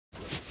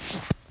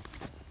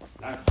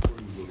That's where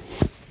you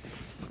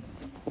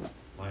go.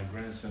 My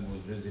grandson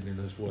was visiting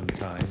us one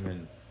time,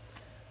 and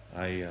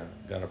I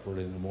got up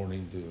early in the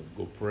morning to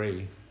go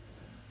pray,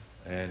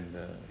 and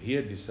he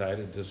had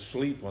decided to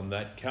sleep on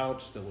that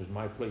couch that was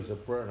my place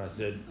of prayer. And I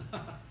said,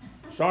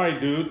 "Sorry,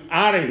 dude,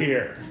 out of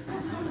here.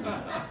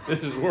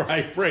 This is where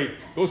I pray.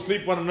 Go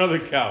sleep on another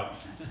couch."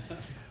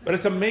 But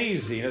it's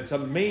amazing. It's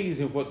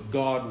amazing what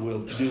God will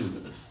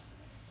do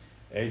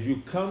as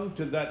you come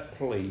to that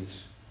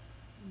place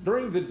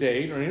during the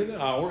day, during the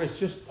hour. It's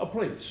just a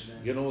place.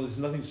 You know, there's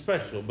nothing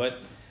special. But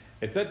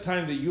at that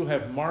time that you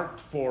have marked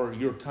for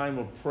your time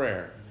of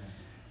prayer,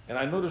 and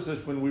I noticed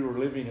this when we were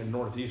living in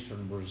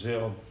northeastern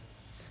Brazil,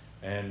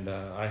 and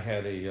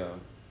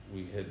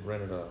we had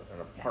rented an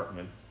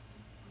apartment,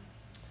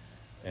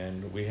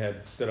 and we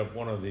had set up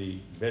one of the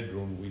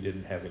bedrooms. We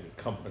didn't have any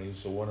company,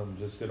 so one of them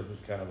just set up as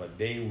kind of a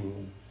day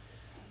room,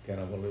 kind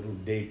of a little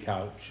day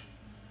couch,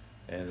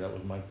 and that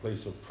was my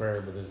place of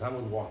prayer. But as I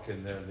would walk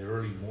in there in the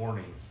early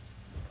morning,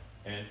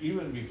 and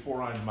even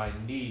before my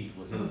knees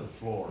would hit the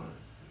floor,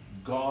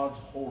 God's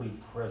holy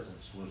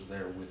presence was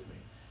there with me.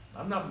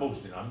 I'm not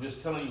boasting. I'm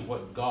just telling you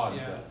what God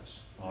does.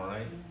 All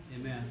right?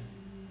 Amen.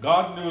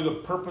 God knew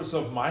the purpose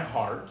of my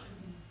heart,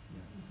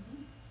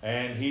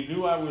 and He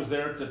knew I was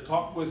there to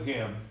talk with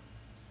Him.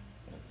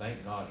 And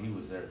thank God He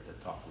was there to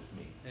talk with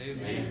me.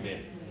 Amen.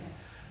 Amen.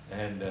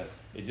 And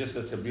it's just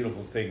such a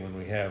beautiful thing when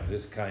we have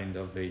this kind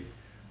of a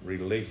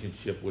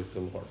relationship with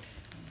the Lord.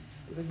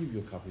 Did I give you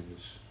a copy of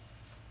this?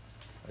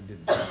 I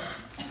didn't.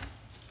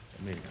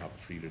 I made a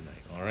copy for you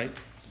tonight. All right.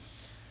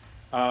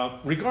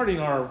 Regarding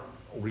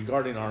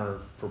our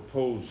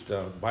proposed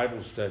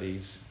Bible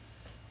studies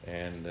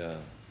and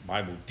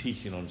Bible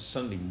teaching on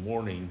Sunday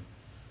morning,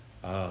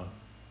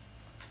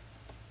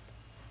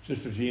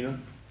 Sister Gina,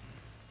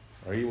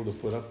 are you able to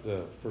put up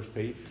the first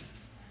page?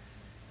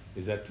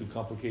 Is that too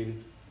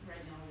complicated? Right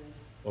now it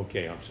is.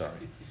 Okay, I'm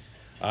sorry.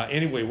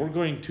 Anyway, we're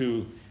going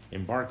to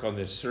embark on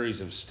this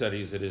series of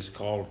studies that is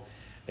called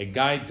A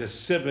Guide to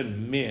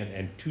 7 Men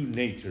and 2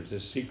 Natures, the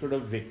Secret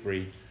of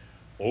Victory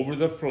over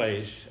the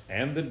Flesh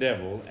and the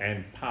Devil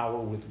and Power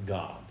with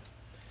God.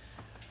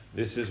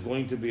 This is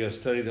going to be a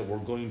study that we're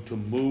going to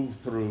move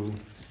through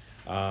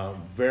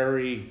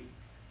very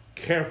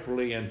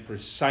carefully and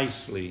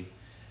precisely,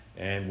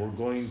 and we're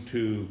going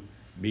to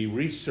be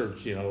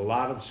researching a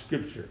lot of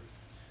Scripture.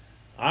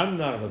 I'm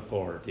not an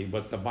authority,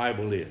 but the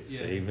Bible is.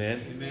 Yes.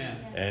 Amen? Amen.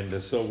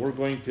 And so we're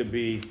going to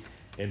be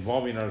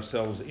involving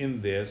ourselves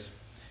in this.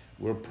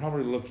 We're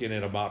probably looking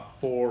at about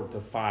 4 to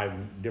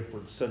 5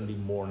 different Sunday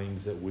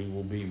mornings that we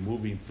will be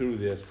moving through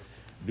this.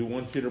 I do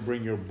want you to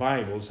bring your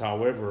Bibles.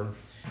 However,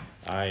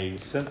 I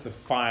sent the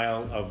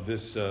file of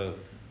this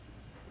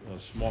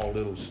small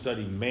little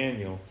study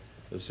manual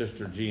to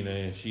Sister Gina,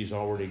 and she's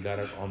already got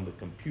it on the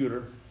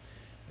computer,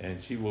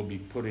 and she will be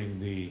putting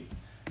the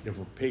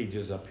different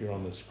pages up here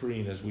on the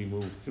screen as we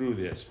move through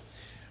this.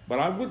 But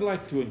I would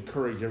like to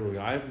encourage everyone.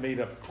 I've made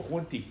up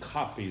 20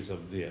 copies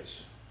of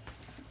this,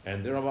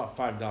 and they're about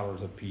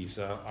 $5 a piece.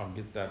 I'll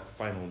get that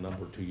final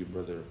number to you,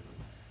 Brother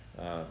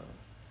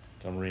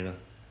Camarina.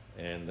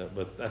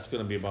 But that's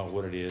going to be about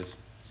what it is.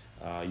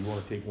 You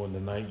want to take one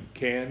tonight, you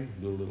can.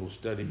 Do a little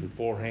study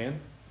beforehand.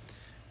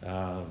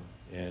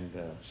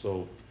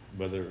 So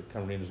Brother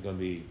Camarina is going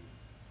to be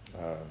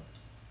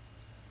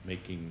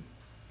making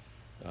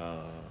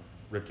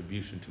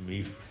retribution to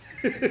me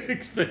for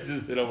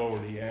expenses that I've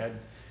already had.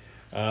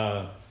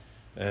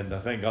 And I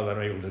thank God that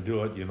I'm able to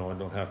do it. You know, I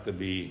don't have to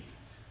be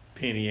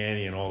penny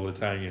ante and all the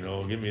time, you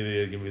know, give me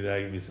this, give me that,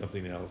 give me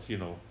something else, you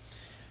know.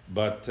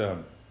 But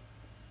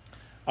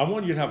I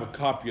want you to have a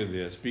copy of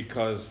this,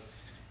 because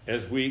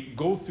as we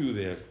go through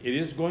this, it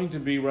is going to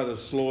be rather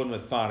slow and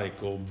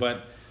methodical,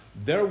 but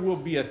there will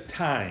be a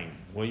time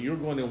when you're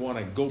going to want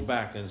to go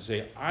back and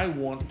say, I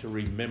want to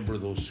remember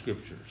those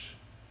scriptures.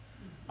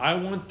 I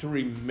want to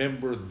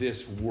remember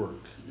this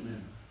work.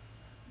 Amen.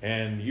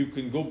 And you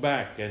can go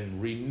back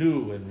and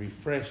renew and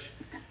refresh.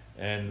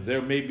 And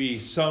there may be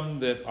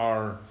some that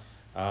are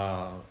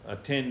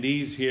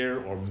attendees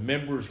here or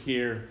members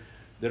here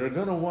that are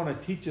going to want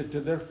to teach it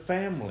to their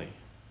family,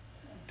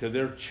 to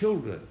their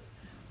children,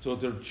 so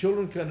that their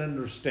children can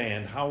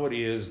understand how it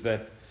is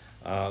that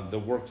the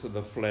works of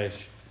the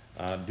flesh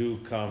do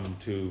come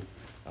to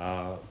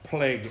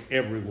plague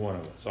every one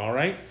of us. All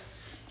right?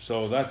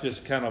 So that's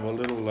just kind of a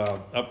little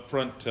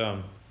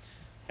upfront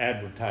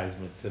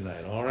advertisement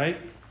tonight. All right?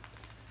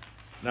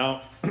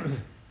 Now,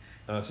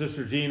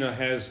 Sister Gina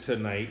has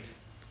tonight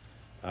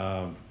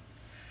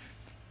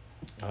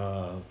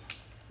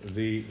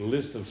the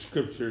list of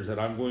scriptures that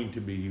I'm going to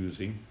be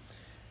using.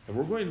 And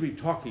we're going to be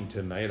talking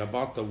tonight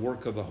about the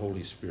work of the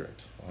Holy Spirit.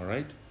 All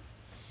right?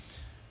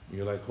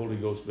 You like Holy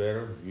Ghost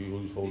better? You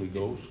use Holy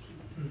Ghost.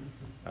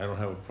 I don't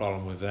have a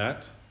problem with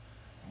that.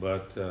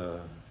 But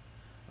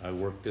I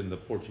worked in the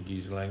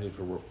Portuguese language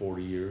for over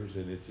 40 years,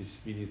 and it's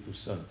Espírito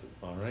Santo,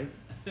 all right?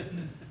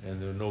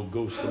 And there's no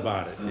ghost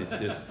about it. It's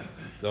just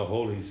the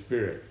Holy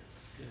Spirit.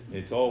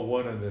 It's all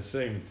one and the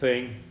same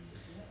thing.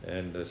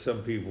 And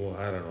some people,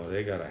 I don't know,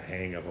 they got a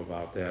hang up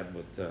about that.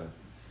 But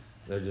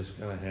They're just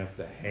going to have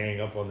to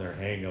hang up on their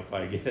hang up,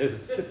 I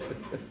guess.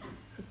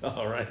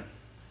 All right.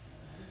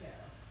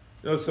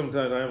 You know,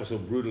 sometimes I am so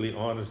brutally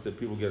honest that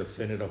people get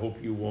offended. I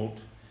hope you won't.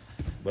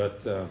 But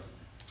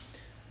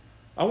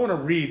I want to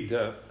read,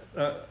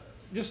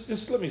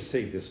 just let me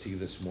say this to you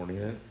this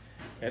morning.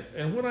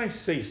 And when I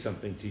say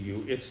something to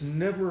you, it's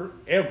never,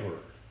 ever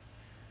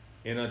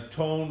in a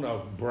tone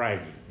of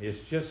bragging. It's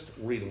just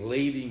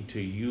relating to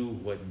you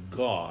what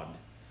God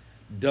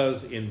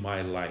does in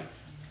my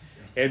life.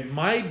 And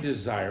my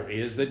desire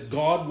is that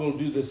God will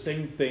do the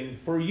same thing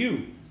for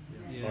you.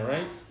 Yes. All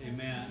right?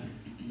 Amen.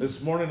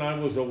 This morning I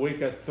was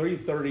awake at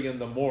 3:30 in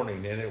the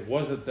morning, and it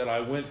wasn't that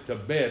I went to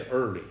bed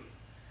early.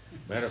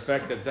 Matter of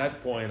fact, at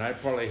that point, I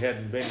probably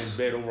hadn't been in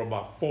bed over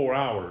about 4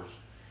 hours.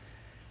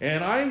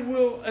 And I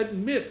will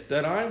admit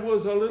that I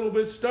was a little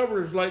bit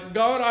stubborn. It's like,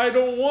 God, I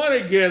don't want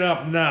to get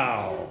up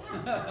now.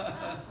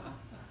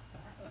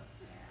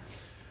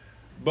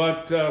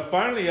 But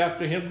finally,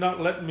 after him not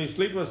letting me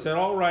sleep, I said,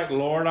 all right,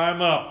 Lord,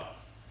 I'm up.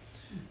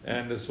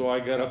 And so I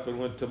got up and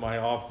went to my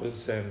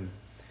office, and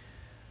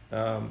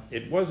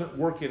it wasn't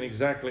working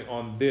exactly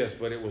on this,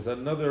 but it was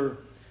another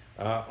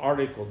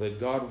article that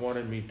God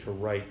wanted me to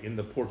write in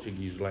the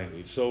Portuguese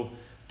language. So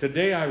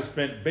today I've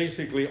spent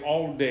basically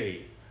all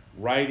day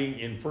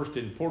writing first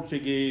in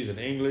Portuguese and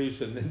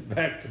English and then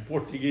back to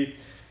Portuguese.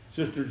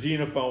 Sister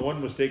Gina found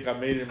one mistake I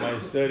made in my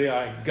study.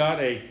 I got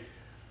a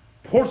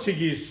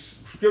Portuguese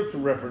scripture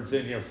reference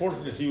in here.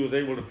 Fortunately, she was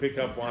able to pick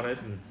up on it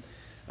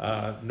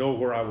and know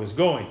where I was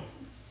going.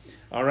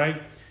 All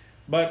right?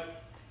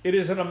 But it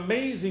is an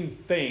amazing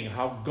thing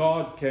how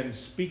God can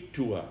speak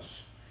to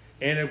us.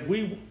 And if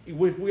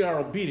we are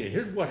obedient,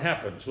 here's what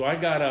happened. So I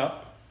got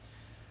up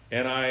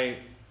and I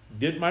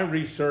did my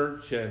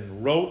research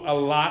and wrote a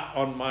lot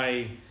on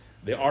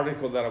the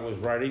article that I was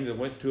writing that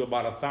went to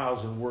about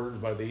 1,000 words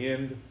by the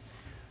end.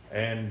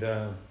 And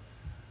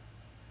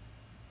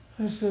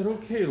I said,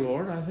 okay,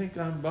 Lord, I think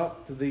I'm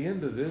about to the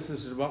end of this.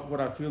 This is about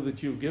what I feel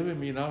that you've given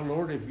me now,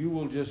 Lord. If you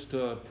will just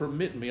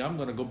permit me, I'm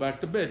going to go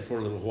back to bed for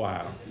a little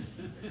while.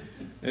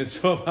 And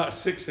so about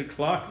 6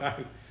 o'clock,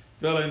 I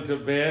fell into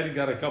bed,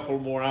 got a couple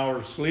more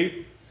hours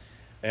sleep,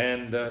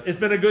 and it's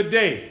been a good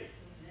day.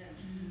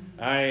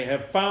 I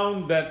have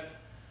found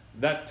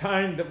that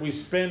time that we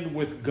spend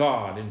with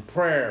God in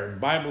prayer and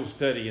Bible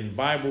study and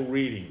Bible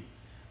reading,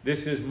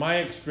 this is my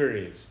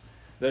experience,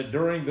 that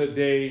during the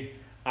day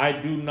I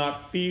do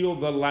not feel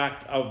the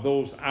lack of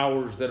those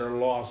hours that are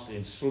lost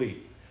in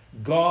sleep.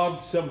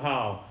 God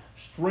somehow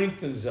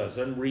strengthens us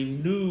and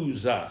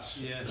renews us.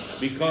 Yes.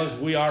 Because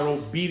we are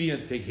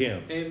obedient to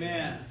Him.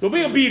 Amen. So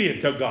be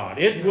obedient to God.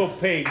 It will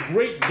pay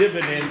great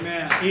dividends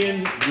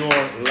in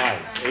your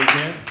life.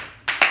 Amen.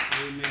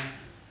 Amen.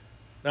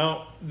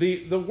 Now,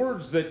 the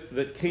words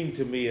that came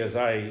to me as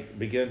I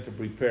began to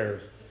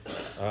prepare,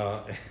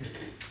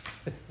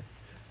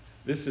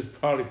 this is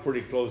probably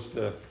pretty close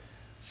to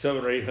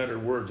 700 or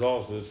 800 words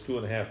also. It's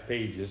 2.5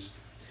 pages.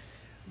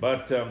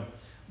 But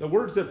the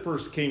words that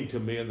first came to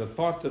me and the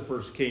thoughts that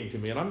first came to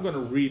me, and I'm going to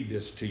read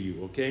this to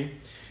you, okay?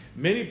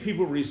 Many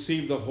people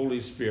receive the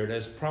Holy Spirit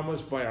as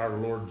promised by our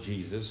Lord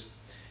Jesus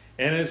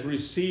and as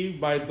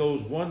received by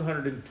those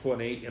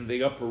 120 in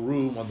the upper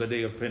room on the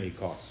day of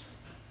Pentecost.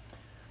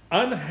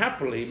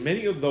 Unhappily,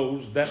 many of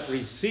those that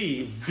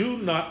receive do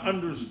not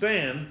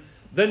understand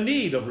the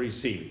need of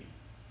receiving,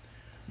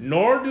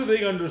 nor do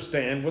they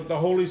understand what the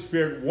Holy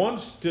Spirit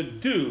wants to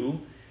do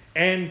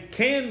and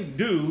can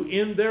do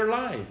in their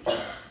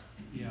lives.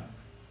 Yeah.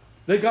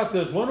 They got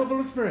this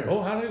wonderful experience.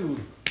 Oh,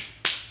 hallelujah.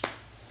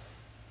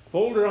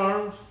 Fold their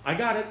arms. I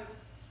got it.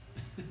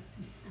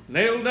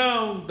 Nailed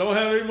down. Don't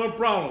have any more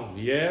problems.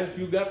 Yes,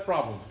 you got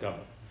problems coming.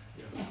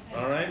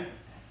 All right?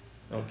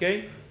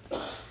 Okay?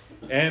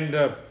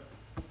 And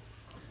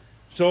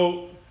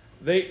so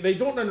they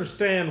don't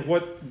understand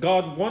what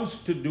God wants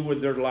to do in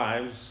their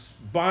lives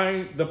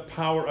by the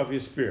power of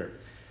His Spirit.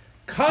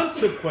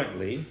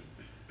 Consequently,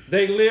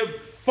 they live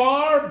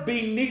far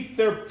beneath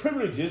their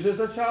privileges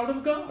as a child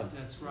of God.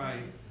 That's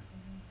right.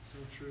 So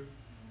true.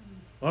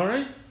 All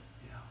right?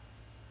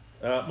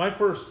 Yeah.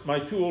 My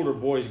 2 older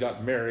boys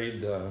got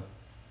married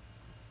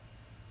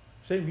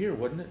same year,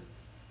 wasn't it?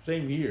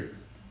 Same year,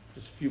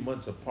 just a few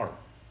months apart.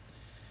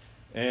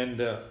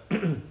 And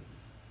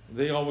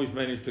they always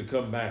managed to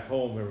come back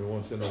home every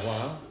once in a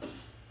while.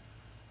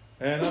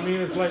 And I mean,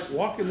 it's like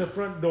walk in the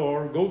front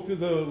door, go through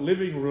the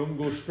living room,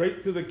 go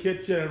straight to the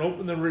kitchen and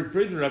open the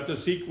refrigerator up to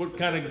see what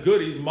kind of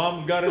goodies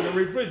Mom got in the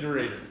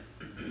refrigerator.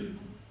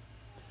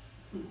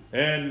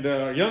 And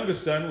our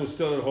youngest son was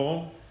still at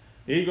home.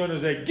 He's going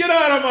to say, get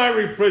out of my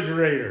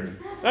refrigerator.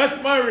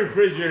 That's my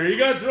refrigerator. You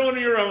got your own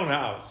in your own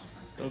house.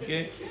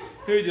 Okay?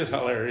 It was just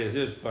hilarious.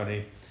 It was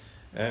funny.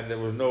 And there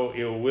was no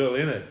ill will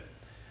in it.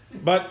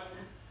 But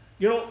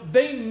you know,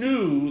 they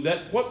knew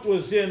that what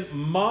was in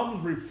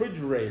Mom's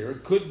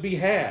refrigerator could be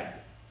had.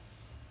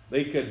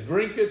 They could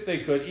drink it, they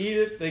could eat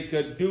it, they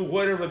could do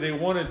whatever they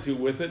wanted to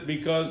with it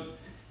because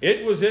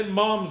it was in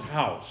Mom's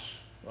house,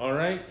 all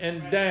right,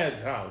 and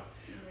Dad's house.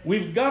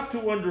 We've got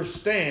to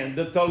understand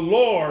that the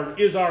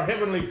Lord is our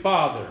Heavenly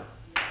Father.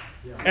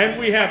 And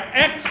we have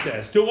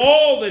access to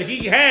all that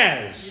He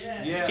has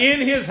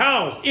in His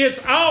house. It's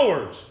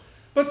ours.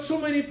 But so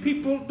many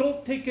people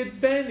don't take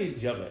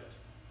advantage of it.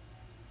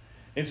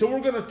 And so we're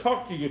going to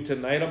talk to you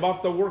tonight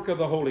about the work of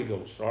the Holy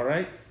Ghost, all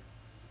right?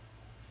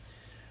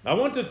 I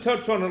want to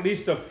touch on at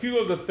least a few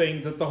of the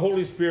things that the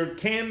Holy Spirit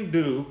can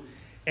do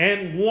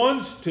and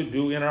wants to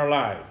do in our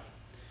lives.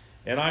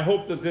 And I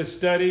hope that this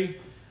study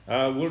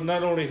will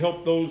not only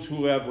help those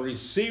who have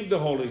received the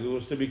Holy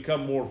Ghost to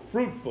become more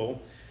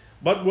fruitful,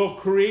 but will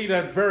create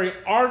a very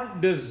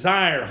ardent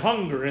desire,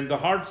 hunger in the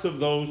hearts of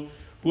those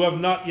who have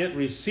not yet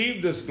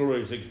received this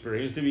glorious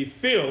experience to be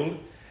filled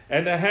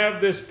and to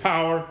have this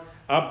power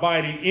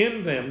abiding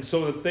in them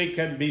so that they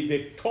can be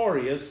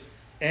victorious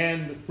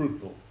and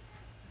fruitful.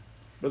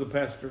 Brother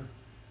Pastor,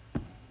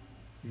 if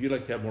you'd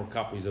like to have more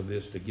copies of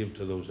this to give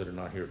to those that are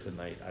not here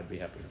tonight, I'd be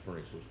happy to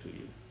furnish those to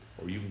you.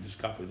 Or you can just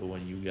copy the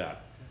one you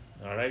got.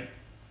 All right?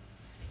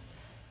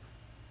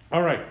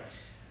 All right.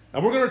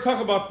 Now we're going to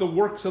talk about the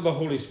works of the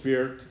Holy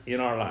Spirit in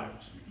our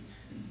lives.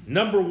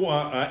 Number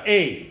one,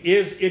 A,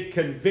 is it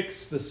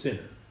convicts the sinner.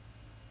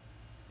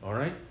 All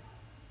right?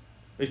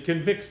 It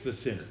convicts the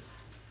sinner.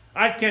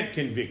 I can't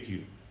convict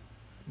you,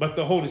 but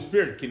the Holy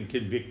Spirit can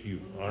convict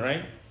you. All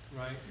right?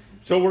 Right.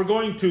 So we're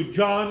going to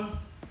John,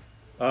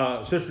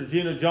 Sister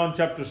Gina, John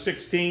chapter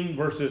 16,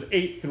 verses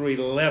 8 through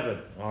 11.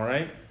 All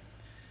right?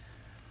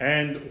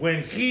 And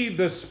when He,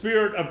 the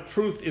Spirit of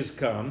truth, is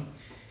come,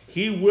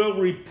 He will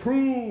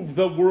reprove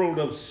the world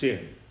of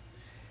sin,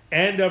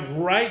 and of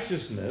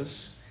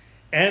righteousness,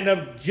 and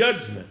of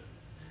judgment.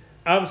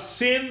 Of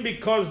sin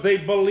because they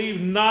believe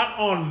not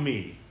on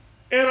me.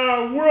 And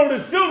our world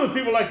is filled with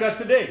people like that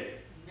today.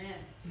 Amen.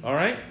 All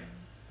right?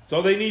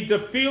 So they need to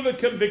feel the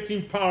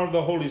convicting power of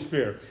the Holy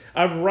Spirit.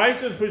 Of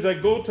righteousness which I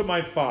go to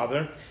my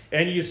Father,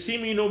 and you see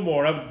me no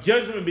more. Of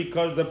judgment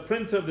because the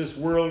prince of this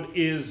world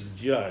is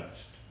judged.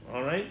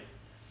 All right?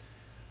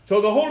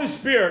 So the Holy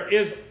Spirit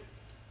is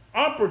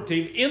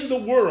operative in the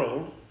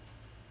world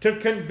to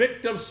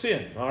convict of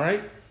sin. All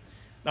right?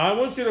 Now I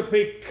want you to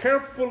pay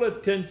careful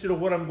attention to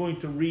what I'm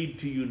going to read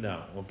to you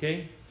now.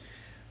 Okay?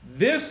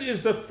 This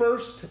is the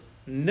first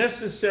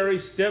necessary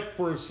step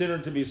for a sinner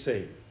to be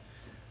saved.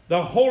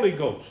 The Holy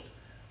Ghost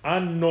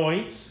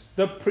anoints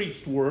the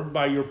preached word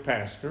by your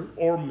pastor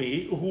or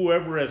me,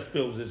 whoever has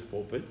filled his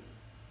pulpit.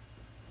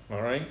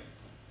 All right?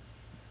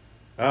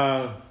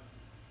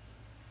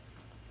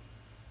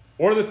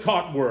 Or the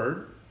taught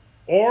word,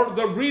 or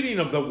the reading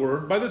of the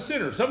word by the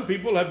sinner. Some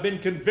people have been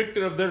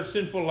convicted of their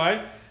sinful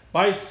life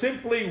by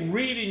simply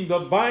reading the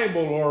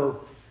Bible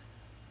or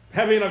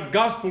having a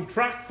gospel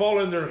tract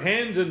fall in their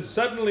hands, and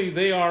suddenly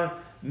they are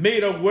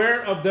made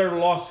aware of their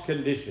lost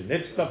condition.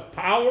 It's the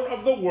power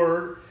of the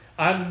Word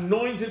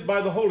anointed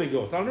by the Holy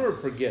Ghost. I'll never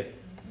forget.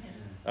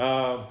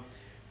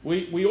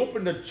 We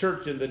opened a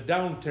church in the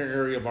downtown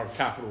area of our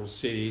capital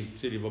city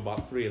of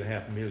about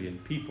 3.5 million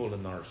people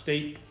in our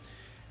state.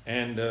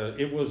 And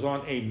it was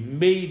on a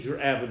major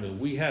avenue.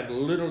 We had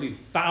literally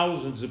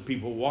thousands of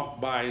people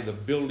walk by the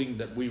building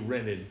that we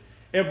rented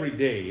every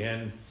day.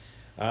 And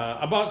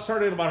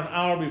starting about an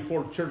hour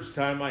before church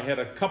time, I had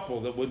a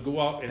couple that would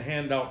go out and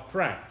hand out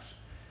tracts.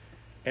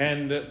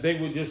 And they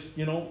would just,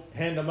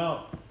 hand them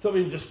out.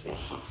 Somebody would just,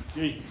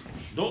 gee,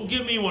 don't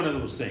give me one of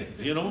those things,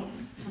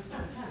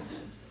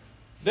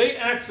 They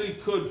actually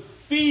could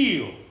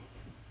feel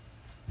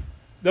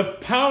the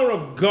power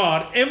of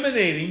God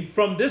emanating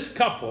from this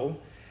couple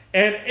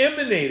and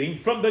emanating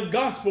from the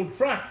gospel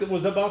tract that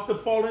was about to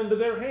fall into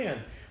their hand.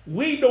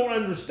 We don't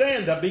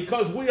understand that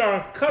because we are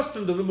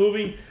accustomed to the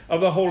moving of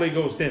the Holy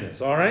Ghost in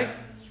us, all right?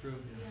 That's true.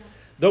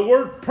 The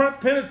word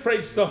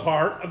penetrates the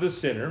heart of the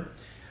sinner.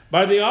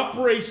 By the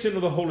operation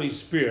of the Holy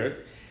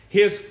Spirit,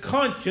 his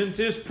conscience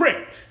is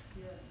pricked.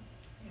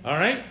 All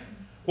right?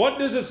 What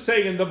does it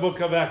say in the book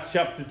of Acts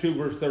chapter 2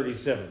 verse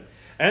 37?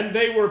 And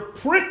they were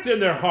pricked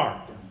in their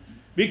heart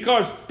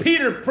because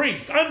Peter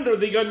preached under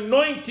the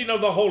anointing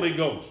of the Holy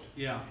Ghost.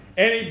 Yeah.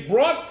 And he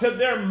brought to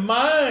their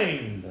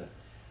mind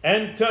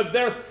and to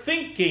their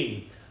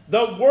thinking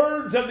the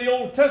words of the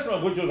Old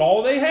Testament, which was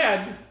all they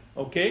had,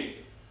 okay?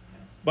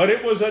 But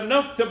it was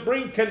enough to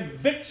bring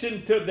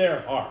conviction to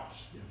their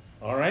hearts.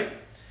 All right?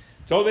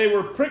 So they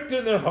were pricked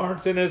in their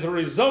hearts, and as a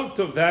result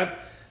of that,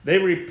 they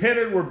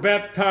repented, were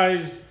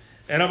baptized,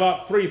 and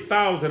about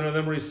 3,000 of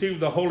them received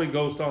the Holy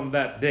Ghost on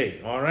that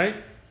day. All right?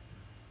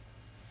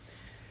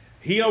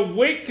 He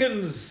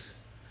awakens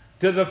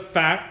to the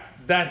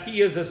fact that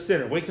he is a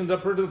sinner. Wakens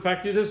up her to the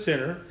fact he is a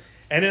sinner,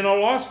 and in a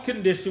lost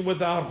condition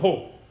without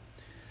hope.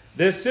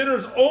 The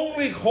sinner's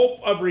only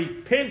hope of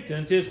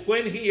repentance is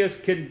when he is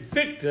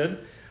convicted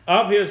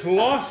of his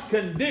lost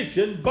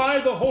condition by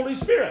the Holy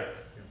Spirit.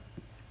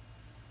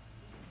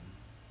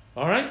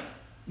 All right?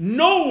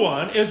 No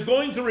one is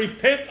going to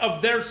repent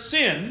of their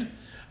sin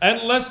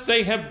unless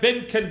they have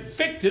been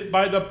convicted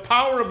by the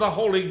power of the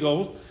Holy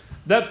Ghost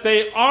that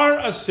they are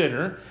a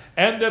sinner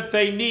and that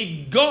they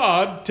need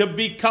God to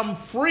become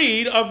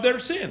freed of their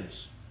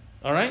sins.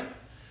 All right?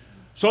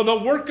 So the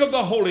work of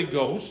the Holy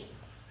Ghost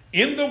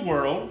in the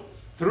world,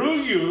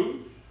 through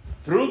you,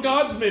 through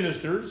God's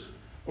ministers,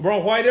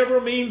 or whatever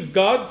means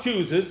God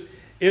chooses,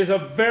 is a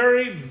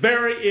very,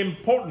 very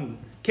important,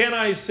 can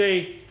I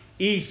say,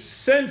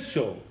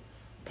 essential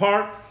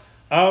part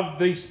of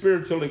the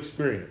spiritual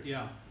experience.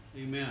 Yeah.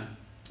 Amen.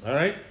 All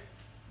right?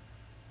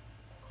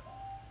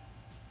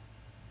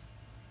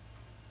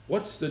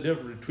 What's the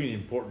difference between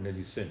important and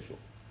essential?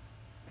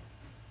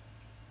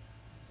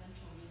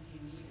 Essential means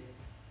you need it.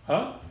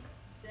 Huh?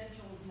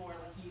 Essential is more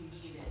like you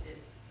need it.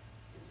 It's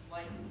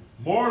like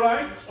More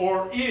like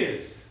or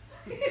is?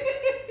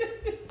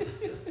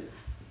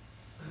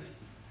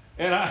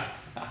 And I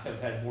have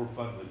had more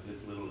fun with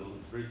this little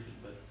illustration,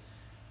 but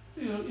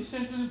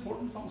essential and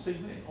important is all the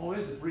same thing. Oh,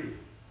 is it real?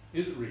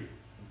 Is it real?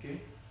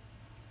 Okay?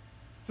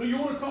 So you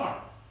want a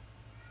car.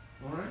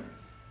 All right?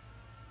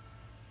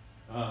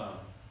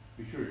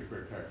 Be sure your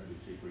spare tire can be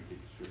safe before you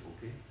take the strip,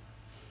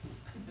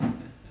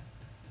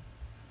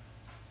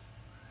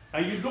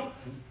 okay? You don't,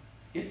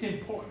 it's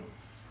important.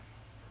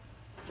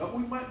 But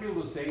we might be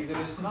able to say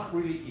that it's not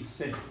really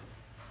essential.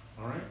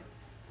 All right?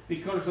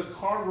 Because the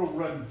car will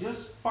run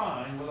just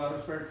fine without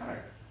a spare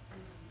tire.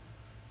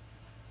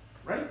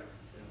 Right?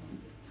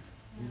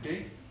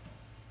 Okay?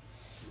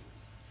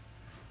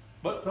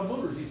 But the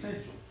motor is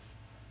essential.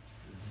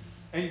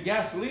 And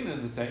gasoline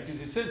in the tank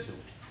is essential.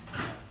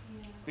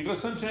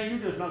 Because sunshine, you're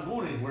just not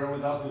going anywhere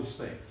without those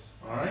things.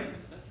 All right?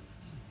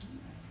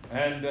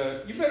 And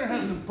you better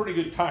have some pretty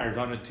good tires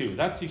on it too.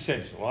 That's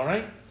essential. All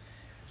right?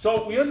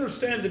 So we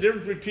understand the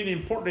difference between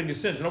important and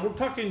essential. Now we're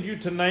talking to you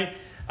tonight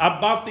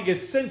about the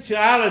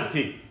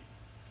essentiality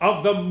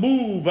of the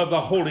move of the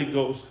Holy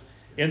Ghost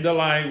in the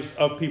lives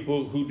of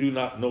people who do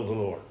not know the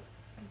Lord.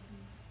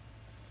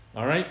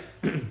 All right?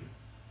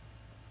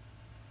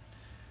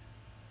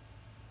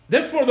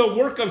 Therefore, the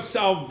work of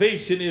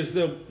salvation is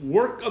the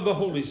work of the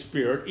Holy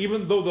Spirit,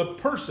 even though the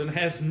person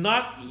has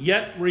not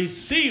yet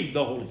received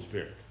the Holy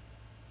Spirit.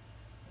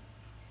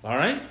 All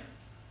right?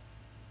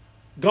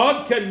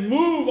 God can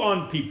move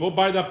on people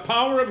by the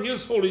power of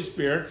His Holy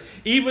Spirit,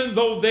 even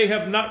though they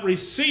have not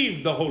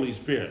received the Holy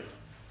Spirit.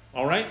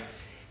 All right?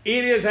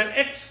 It is an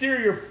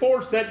exterior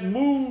force that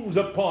moves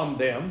upon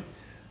them,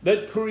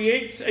 that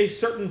creates a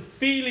certain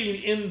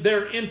feeling in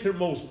their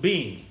innermost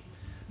being.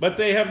 But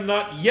they have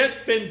not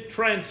yet been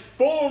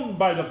transformed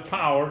by the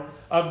power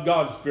of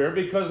God's Spirit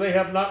because they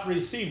have not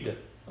received it.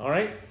 All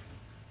right?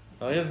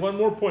 Now, here's one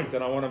more point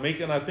that I want to make,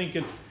 and I think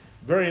it's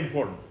very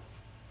important.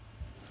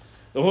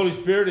 The Holy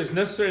Spirit is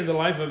necessary in the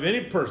life of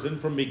any person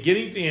from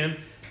beginning to end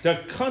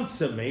to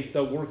consummate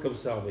the work of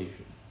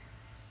salvation.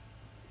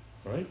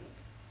 All right?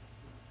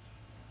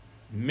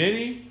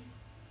 Many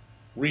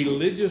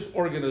religious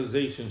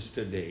organizations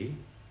today,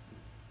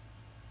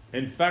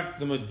 in fact,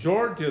 the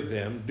majority of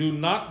them do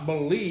not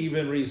believe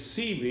in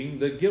receiving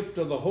the gift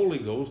of the Holy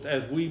Ghost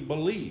as we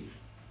believe.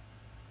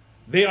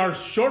 They are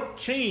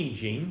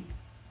shortchanging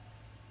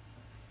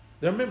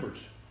their members.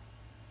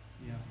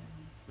 Yeah.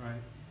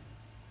 Right.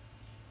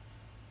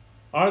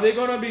 Are they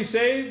going to be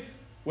saved?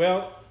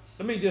 Well,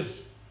 let me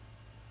just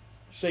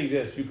say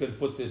this. You can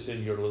put this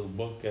in your little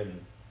book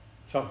and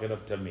chunk it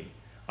up to me.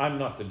 I'm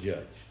not the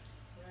judge.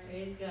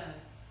 Praise God.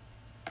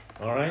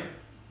 All right?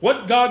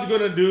 What God's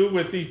going to do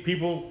with these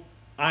people,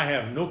 I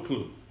have no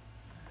clue.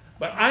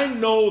 But I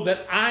know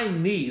that I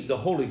need the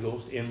Holy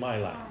Ghost in my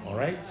life. All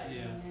right?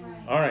 Yeah.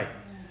 All right.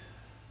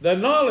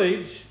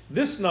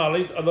 This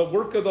knowledge of the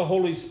work of the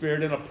Holy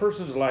Spirit in a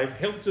person's life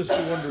helps us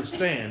to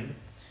understand,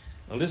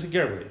 now listen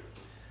carefully,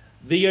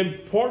 the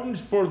importance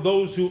for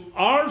those who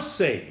are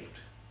saved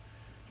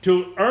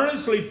to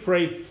earnestly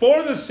pray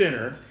for the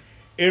sinner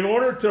in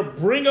order to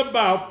bring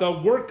about the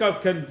work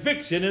of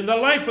conviction in the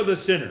life of the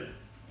sinner.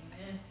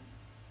 Amen.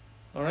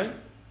 All right?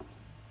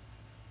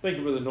 Thank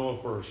you, Brother Noah,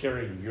 for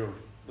sharing a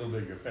little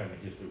bit of your family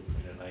history with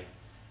me tonight.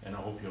 And I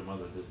hope your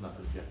mother does not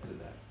object to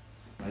that.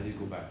 I did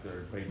go back there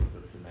and pray with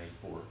her tonight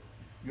for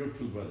your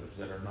two brothers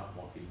that are not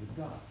walking with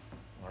God.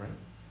 All right?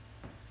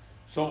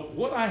 So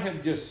what I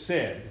have just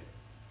said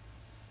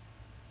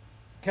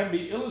can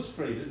be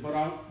illustrated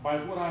by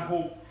what I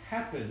hope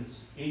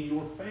happens in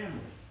your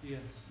family. Yes.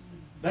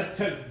 That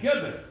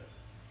together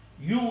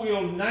you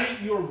will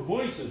unite your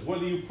voices,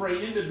 whether you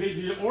pray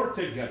individually or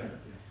together.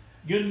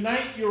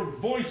 Unite your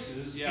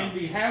voices in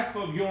behalf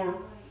of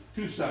your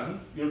two sons,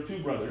 your two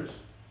brothers.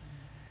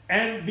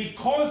 And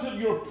because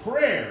of your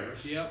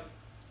prayers,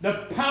 the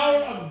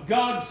power of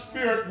God's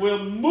Spirit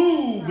will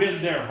move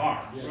in their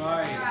hearts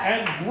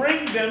and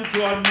bring them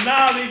to a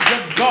knowledge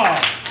of God.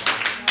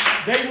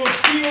 They will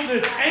feel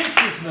this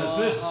anxiousness,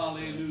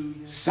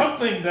 this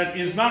something that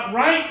is not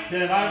right,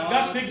 and I've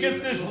got to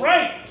get this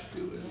right.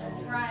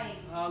 That's right.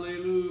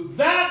 Hallelujah.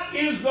 That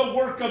is the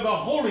work of the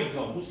Holy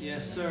Ghost.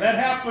 Yes, sir. That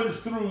happens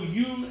through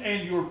you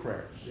and your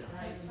prayers.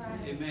 That's right.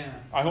 Amen.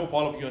 I hope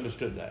all of you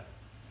understood that.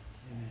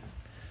 Amen.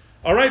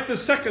 All right, the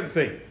second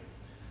thing.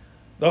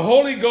 The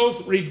Holy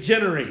Ghost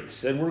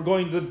regenerates. And we're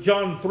going to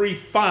John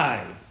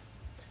 3:5.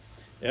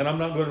 And I'm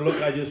not going to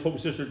look. I just hope,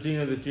 Sister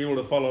Tina, that you're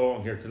able to follow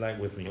along here tonight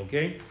with me,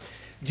 okay?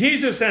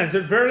 Jesus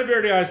answered, Verily,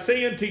 verily, I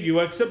say unto you,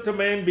 except a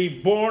man be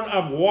born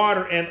of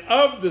water and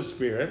of the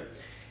Spirit,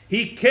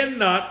 he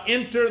cannot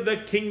enter the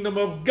kingdom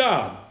of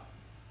God.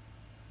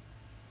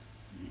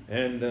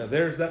 And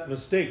there's that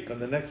mistake on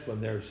the next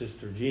one there,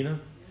 Sister Gina.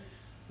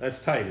 That's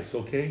Titus,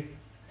 okay?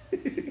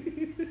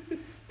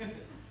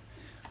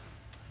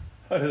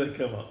 How did that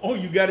come out? Oh,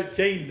 you got it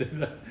changed.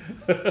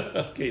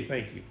 Okay,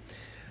 thank you.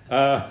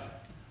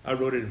 I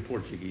wrote it in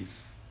Portuguese.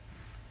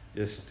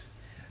 Just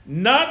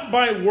not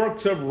by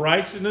works of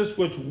righteousness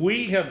which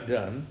we have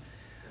done,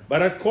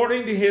 but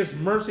according to his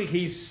mercy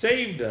he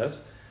saved us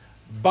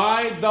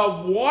by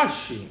the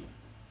washing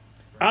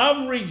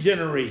of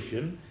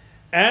regeneration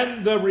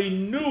and the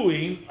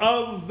renewing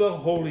of the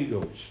Holy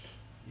Ghost.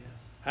 Yes.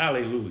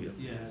 Hallelujah.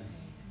 Yes.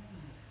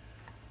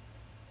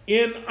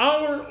 In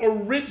our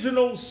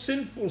original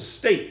sinful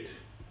state,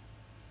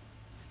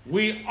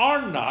 we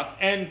are not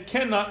and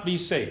cannot be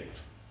saved.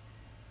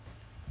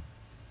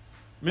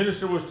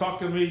 Minister was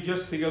talking to me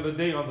just the other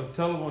day on the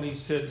telephone.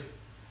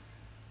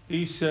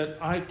 He said,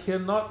 I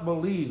cannot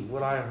believe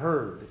what I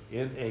heard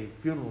in a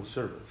funeral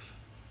service.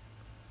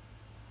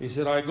 He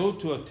said, I go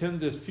to attend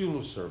this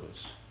funeral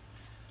service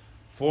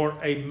for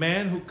a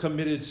man who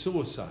committed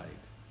suicide.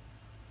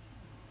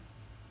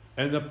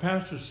 And the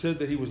pastor said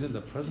that he was in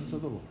the presence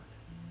of the Lord.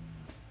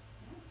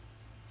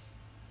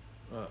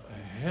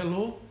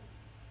 Hello?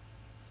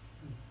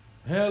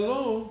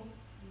 Hello?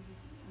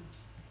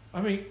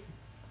 I mean,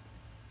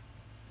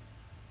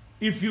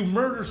 if you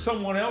murder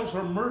someone else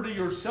or murder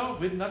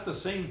yourself, isn't that the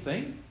same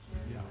thing?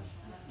 Yeah.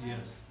 Yes.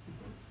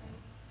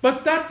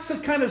 But that's the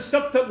kind of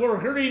stuff that we're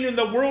hearing in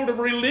the world of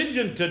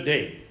religion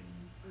today.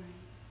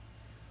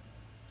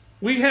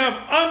 We have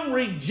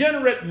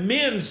unregenerate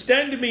men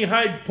standing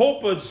behind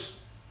pulpits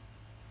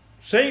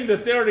saying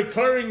that they're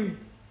declaring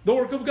the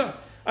work of God.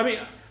 I mean,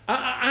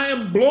 I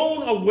am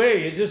blown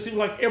away. It just seems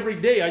like every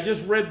day. I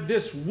just read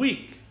this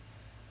week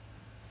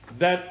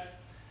that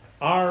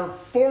our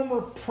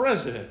former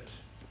president,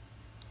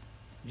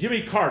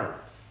 Jimmy Carter.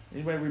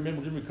 Anybody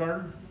remember Jimmy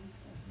Carter?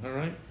 All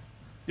right.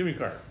 Jimmy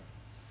Carter.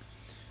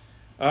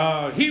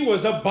 He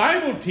was a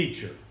Bible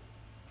teacher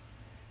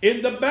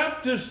in the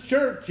Baptist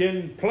church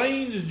in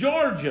Plains,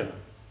 Georgia.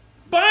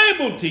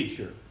 Bible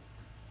teacher.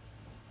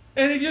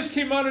 And he just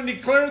came out and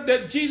declared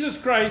that Jesus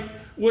Christ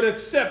would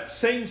accept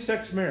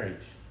same-sex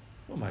marriage.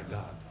 Oh my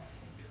God.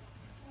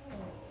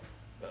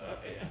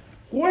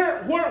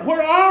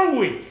 Where are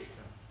we?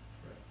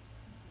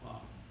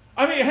 Wow.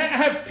 I mean,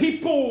 have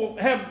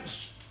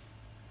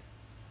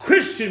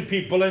Christian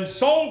people and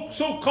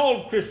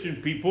so-called Christian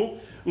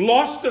people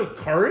lost their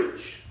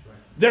courage,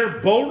 their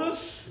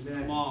boldness,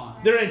 Come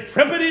on. their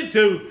intrepidity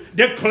to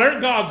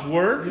declare God's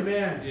word?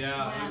 Amen.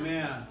 Yeah.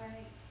 Amen. That's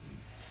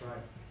right.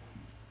 Right.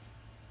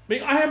 I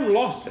mean, I haven't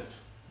lost it.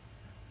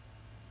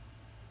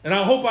 And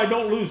I hope I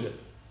don't lose it.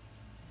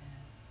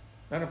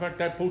 Matter of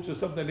fact, I posted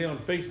something today on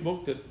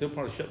Facebook that they'll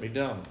probably shut me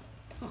down.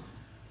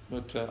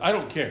 But I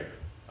don't care.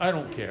 I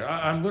don't care.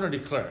 I'm going to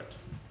declare it.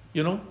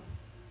 You know?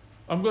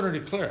 I'm going to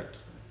declare it.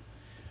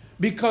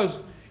 Because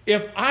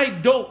if I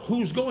don't,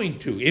 who's going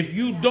to? If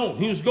you don't,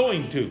 who's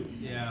going to?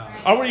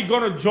 Yeah. Are we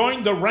going to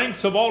join the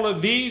ranks of all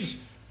of these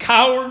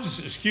cowards,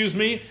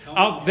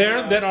 out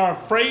there that are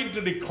afraid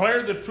to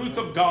declare the truth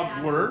of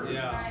God's word? That's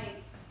Yeah. right.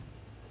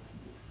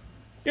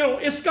 You know,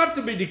 it's got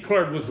to be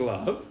declared with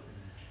love.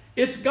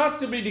 It's got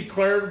to be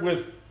declared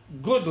with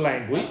good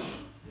language,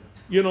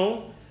 and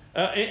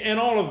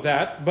all of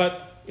that.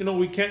 But,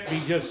 we can't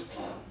be just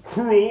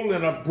cruel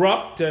and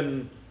abrupt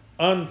and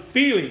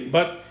unfeeling.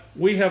 But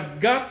we have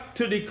got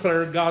to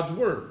declare God's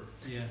word.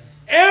 Yes.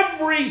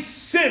 Every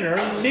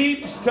sinner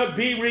needs to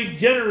be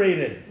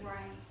regenerated. Right.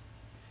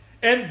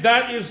 And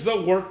that is the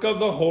work of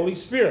the Holy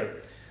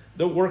Spirit.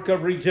 The work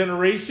of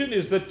regeneration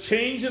is the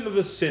changing of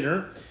the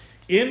sinner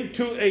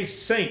into a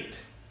saint,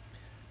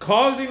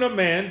 causing a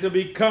man to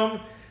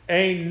become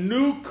a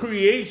new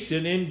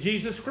creation in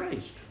Jesus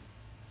Christ.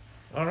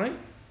 All right?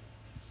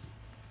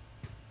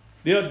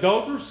 The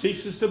adulterer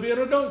ceases to be an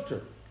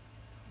adulterer.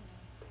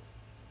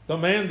 The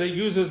man that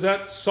uses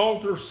that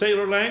salter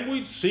sailor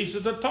language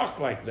ceases to talk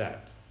like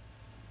that.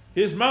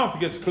 His mouth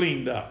gets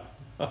cleaned up.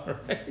 All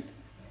right?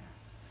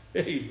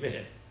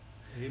 Amen.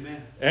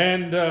 Amen.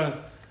 And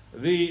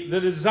the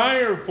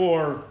desire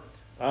for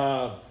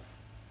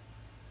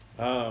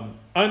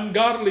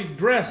ungodly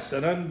dress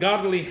and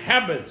ungodly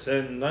habits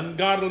and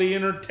ungodly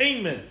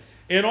entertainment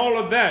and all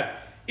of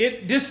that,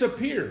 it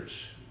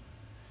disappears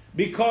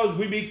because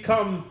we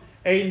become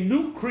a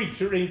new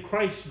creature in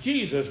Christ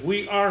Jesus.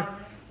 We are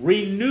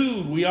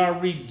renewed, we are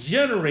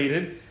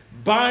regenerated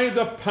by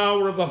the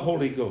power of the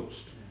Holy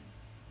Ghost.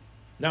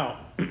 Now,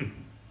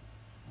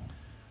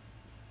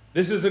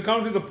 this is the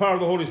coming to the power of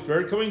the Holy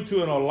Spirit, coming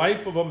to in a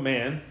life of a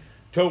man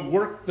to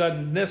work the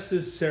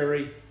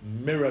necessary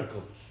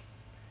miracles.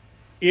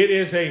 It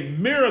is a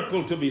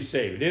miracle to be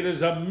saved. It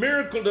is a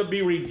miracle to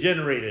be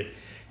regenerated.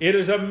 It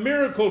is a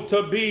miracle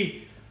to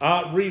be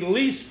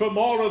released from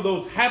all of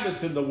those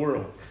habits in the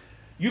world.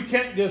 You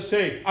can't just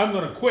say, I'm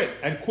going to quit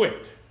and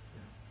quit.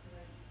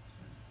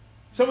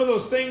 Some of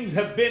those things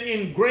have been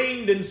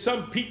ingrained in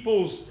some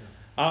people's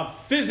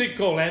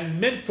physical and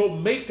mental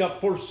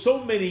makeup for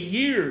so many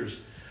years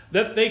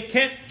that they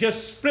can't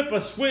just flip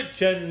a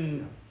switch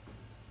and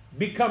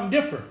become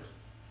different.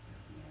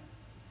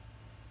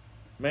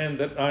 Man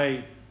that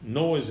I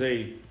know is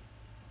a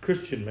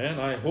Christian man,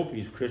 I hope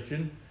he's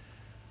Christian,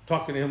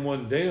 talking to him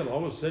one day, and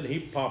all of a sudden he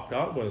popped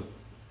out with,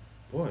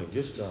 boy,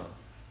 just a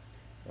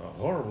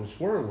horrible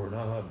swear word.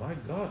 I thought, my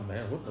God,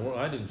 man,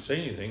 I didn't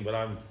say anything, but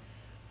I'm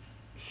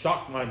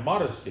shocked my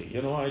modesty.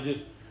 I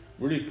just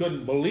really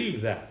couldn't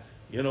believe that.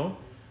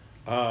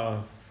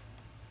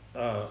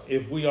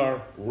 If we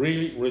are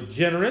really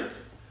regenerate,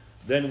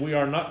 then we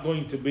are not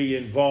going to be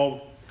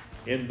involved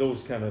in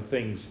those kind of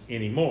things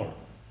anymore.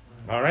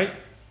 All right?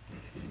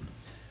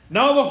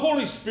 Now the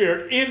Holy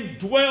Spirit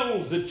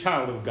indwells the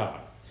child of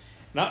God.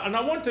 Now, and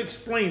I want to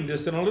explain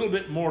this in a little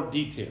bit more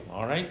detail.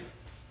 All right?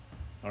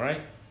 All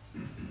right?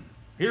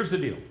 Here's the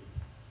deal.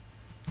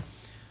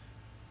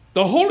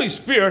 The Holy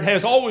Spirit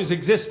has always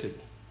existed.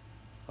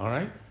 All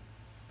right?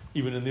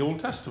 Even in the Old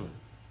Testament.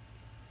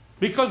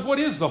 Because what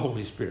is the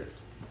Holy Spirit?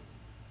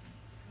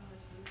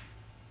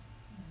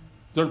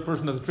 Third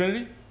person of the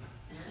Trinity?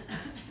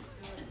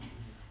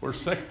 Or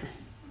second?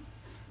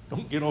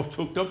 Don't get all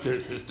choked up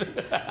there, sister.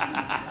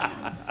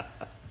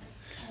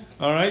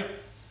 All right?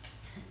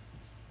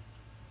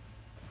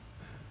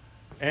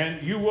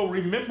 And you will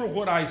remember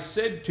what I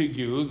said to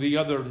you the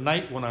other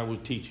night when I was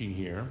teaching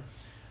here,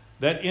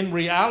 that in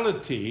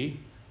reality,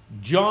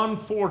 John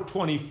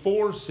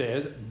 4:24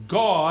 says,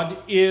 God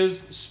is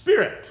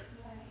spirit.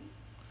 Right.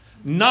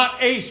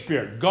 Not a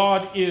spirit.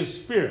 God is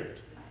spirit.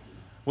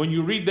 When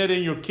you read that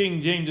in your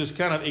King James, just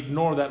kind of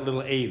ignore that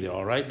little a there,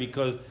 all right?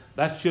 Because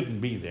that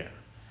shouldn't be there.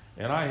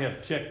 And I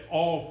have checked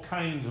all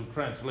kinds of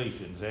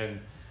translations, and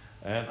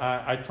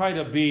I try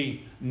to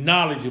be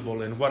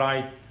knowledgeable in what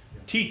I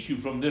teach you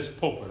from this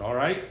pulpit, all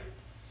right?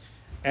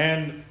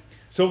 And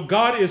so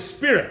God is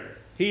spirit.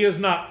 He is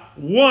not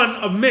one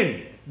of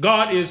many.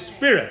 God is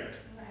spirit.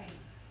 Right.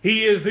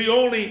 He is the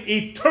only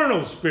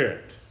eternal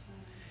spirit.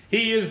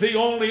 He is the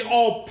only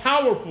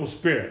all-powerful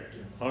spirit,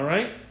 all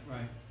right?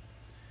 Right.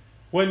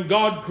 When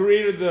God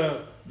created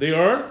the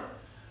earth,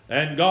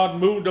 and God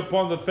moved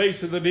upon the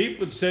face of the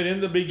deep, it said in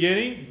the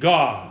beginning,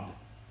 God.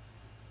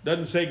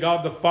 Doesn't say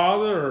God the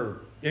Father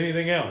or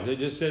anything else. It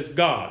just says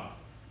God.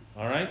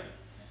 All right?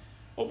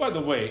 Oh, by the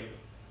way,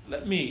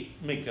 let me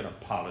make an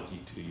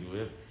apology to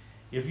you.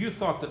 If you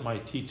thought that my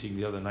teaching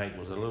the other night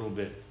was a little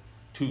bit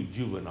too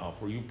juvenile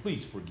for you,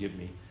 please forgive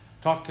me.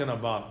 Talking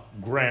about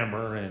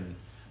grammar and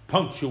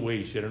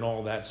punctuation and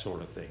all that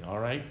sort of thing. All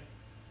right?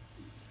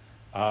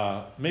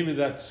 Maybe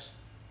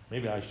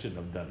I shouldn't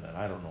have done that.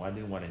 I don't know. I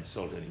didn't want to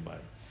insult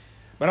anybody.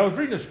 But I was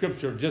reading a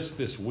scripture just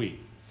this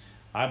week.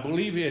 I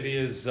believe it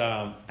is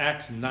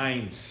Acts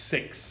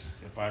 9:6,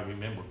 if I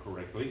remember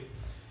correctly.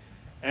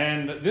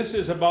 And this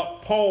is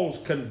about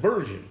Paul's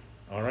conversion.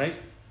 All right?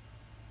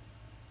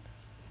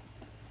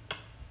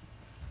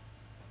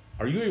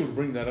 Are you able to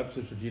bring that up,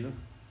 Sister Gina?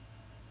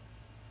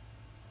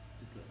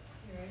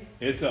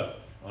 It's up.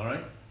 All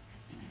right?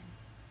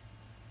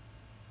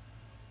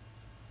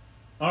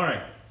 All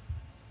right.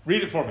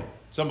 Read it for me.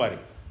 Somebody.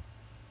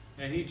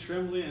 And he,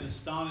 trembling and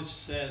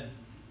astonished, said,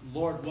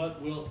 Lord,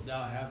 what wilt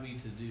thou have me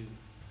to do?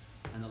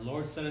 And the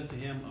Lord said unto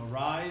him,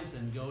 Arise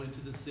and go into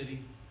the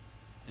city,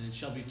 and it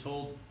shall be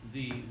told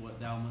thee what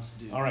thou must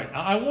do. All right.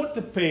 Now I want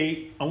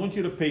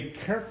you to pay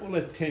careful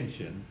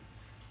attention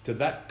to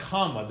that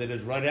comma that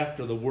is right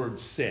after the word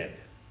said.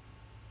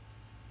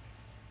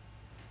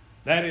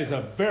 That is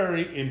a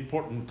very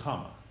important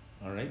comma.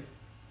 All right?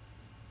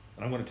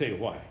 And I'm going to tell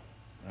you why.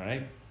 All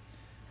right?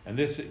 And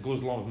this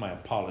goes along with my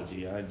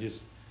apology. I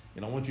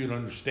want you to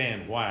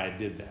understand why I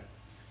did that.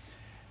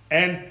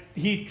 And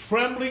he,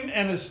 trembling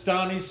and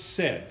astonished,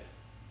 said,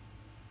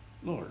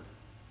 Lord.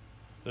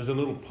 There's a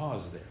little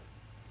pause there.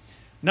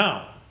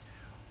 Now,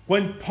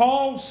 when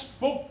Paul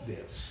spoke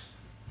this,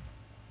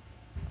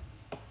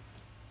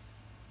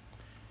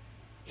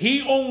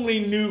 he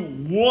only knew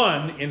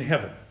one in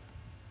heaven.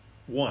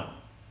 One.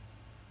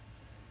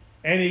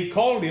 And he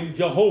called him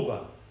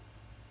Jehovah.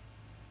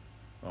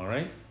 All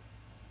right?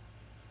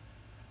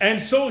 And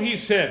so he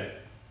said,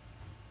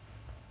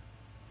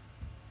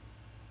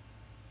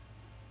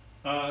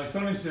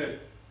 somebody said,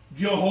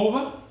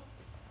 Jehovah?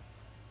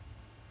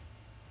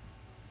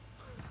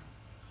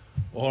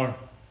 Or,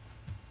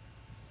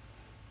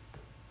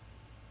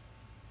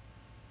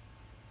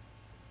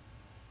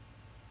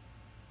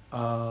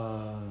 go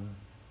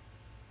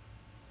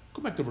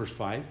back to verse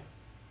 5.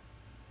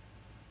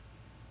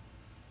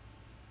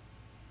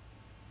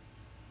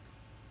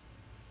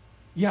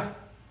 Yeah,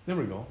 there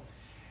we go.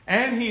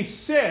 And he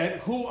said,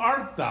 Who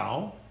art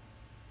thou,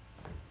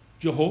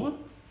 Jehovah?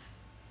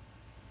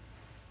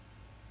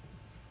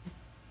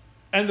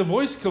 And the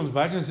voice comes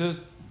back and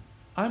says,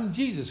 I'm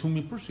Jesus whom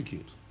you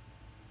persecute.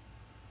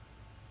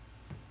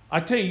 I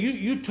tell you,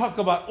 you talk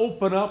about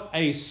open up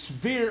a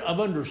sphere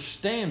of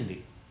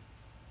understanding.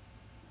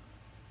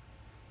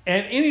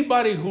 And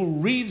anybody who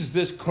reads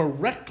this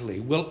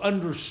correctly will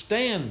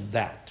understand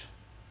that.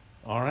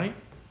 All right?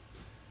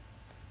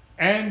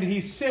 And he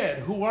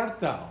said, Who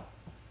art thou?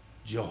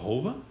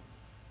 Jehovah?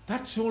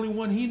 That's the only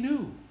one he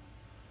knew.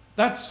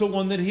 That's the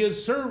one that he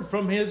has served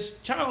from his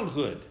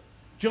childhood.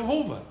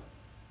 Jehovah.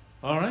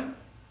 All right?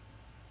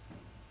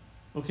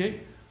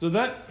 Okay? So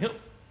that...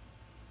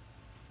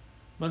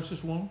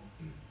 Sister Walmer?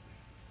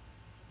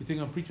 You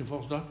think I'm preaching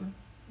false doctrine?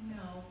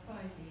 No,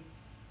 Quasi.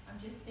 I'm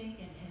just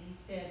thinking, and he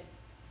said,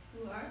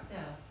 "Who art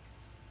thou,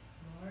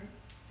 Lord?"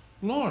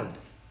 Lord.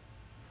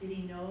 Did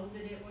he know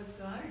that it was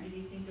God, or did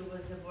he think it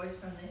was a voice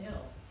from the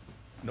hill?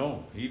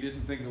 No, he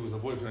didn't think it was a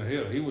voice from the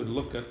hill. He was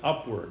looking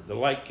upward. The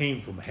light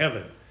came from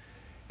heaven.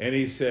 And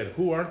he said,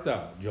 "Who art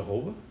thou,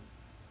 Jehovah?"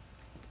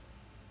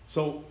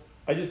 So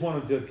I just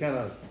wanted to kind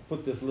of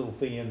put this little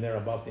thing in there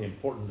about the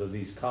importance of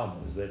these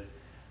commas that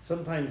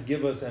sometimes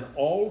give us an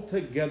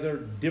altogether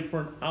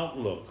different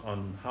outlook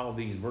on how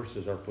these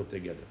verses are put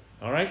together.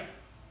 All right?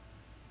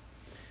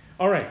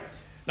 All right.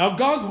 Now,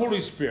 God's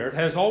Holy Spirit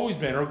has always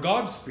been, or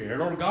God's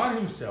Spirit, or God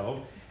Himself,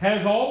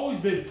 has always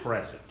been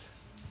present.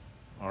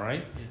 All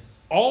right? Yes.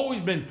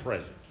 Always been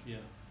present. Yeah.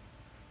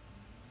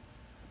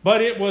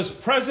 But it was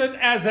present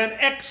as an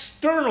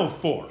external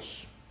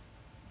force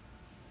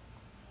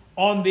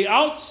on the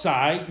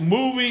outside,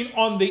 moving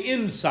on the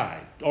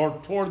inside, or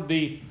toward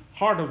the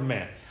heart of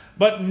man,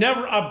 but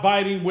never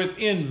abiding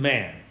within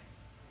man.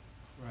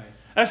 Right.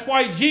 That's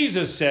why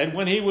Jesus said,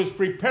 when He was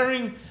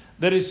preparing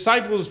the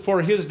disciples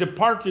for His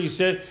departure, He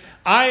said,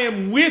 "I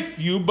am with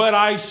you, but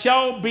I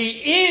shall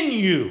be in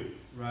you."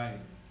 Right.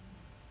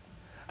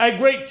 A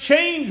great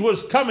change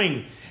was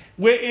coming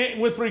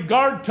with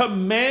regard to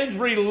man's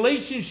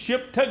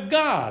relationship to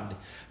God.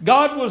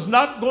 God was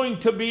not going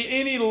to be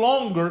any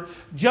longer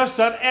just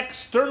an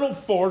external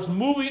force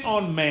moving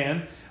on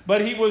man,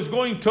 but He was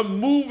going to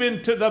move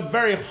into the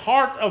very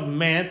heart of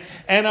man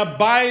and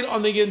abide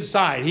on the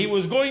inside. He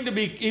was going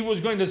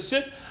to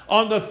sit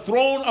on the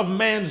throne of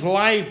man's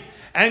life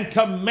and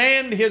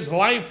command his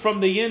life from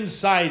the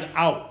inside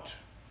out.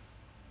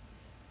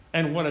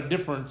 And what a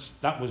difference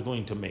that was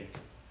going to make.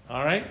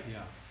 All right?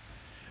 Yeah.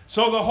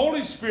 So the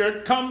Holy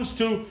Spirit comes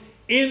to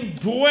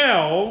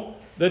indwell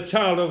the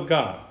child of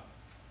God.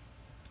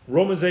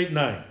 Romans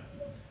 8:9.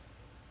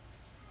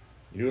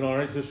 You doing all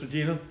right, Sister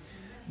Gina?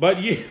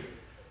 But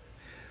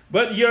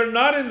you're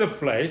not in the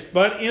flesh,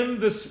 but in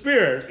the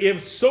Spirit,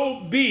 if so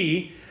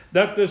be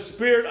that the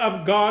Spirit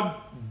of God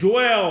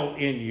dwell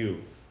in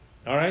you.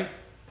 All right?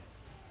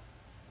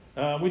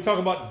 We talk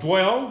about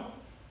dwell.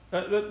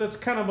 That's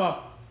kind of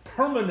a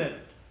permanent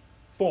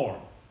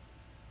form.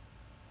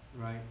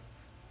 Right.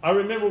 I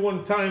remember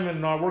one time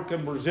in our work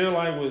in Brazil,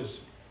 I was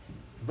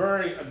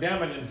very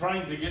adamant in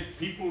trying to get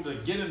people to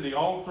get in the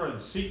altar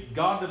and seek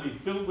God to be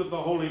filled with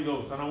the Holy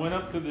Ghost. And I went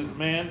up to this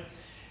man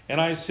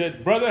and I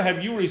said, "Brother,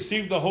 have you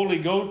received the Holy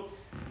Ghost?"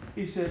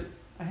 He said,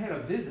 "I had a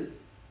visit."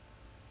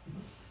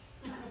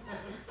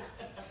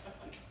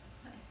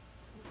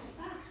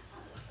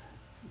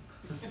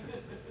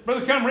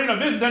 Brother Camarino, a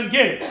visit doesn't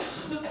get it.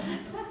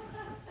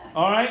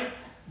 All right?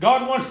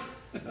 God wants...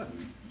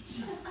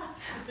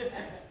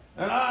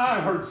 And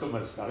I've heard so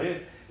much stuff.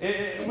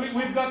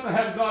 We've got to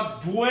have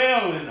God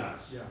dwell in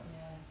us. Yeah.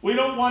 Yes. We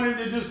don't want Him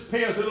to just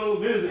pay us a little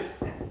visit.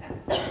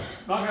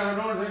 Knock on our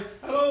door and say,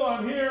 "Hello,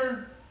 I'm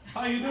here.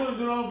 How you doing?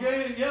 Doing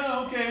okay? Yeah,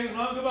 okay.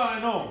 Well, goodbye."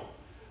 No.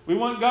 We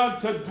want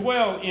God to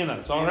dwell in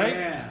us. All right?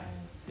 Amen.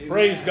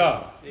 Praise Amen.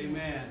 God.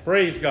 Amen.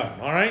 Praise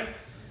God. All right?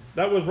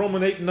 That was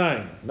Romans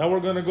 8:9. Now we're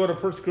going to go to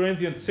 1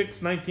 Corinthians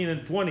 6:19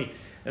 and 20.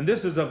 And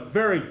this is a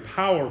very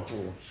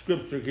powerful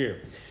scripture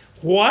here.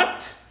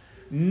 What?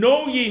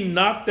 Know ye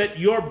not that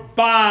your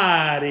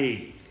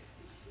body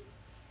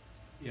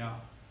Yeah.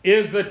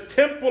 is the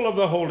temple of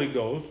the Holy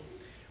Ghost,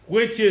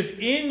 which is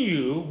in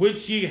you,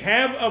 which ye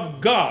have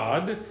of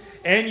God,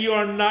 and you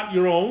are not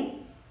your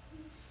own?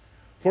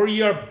 For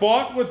ye are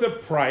bought with a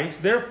price.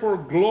 Therefore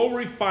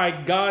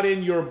glorify God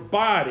in your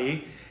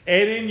body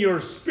and in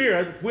your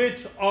spirit,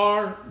 which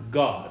are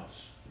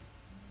God's.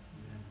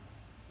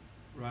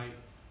 Right.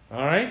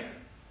 All right?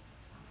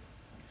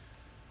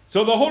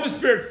 So the Holy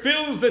Spirit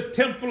fills the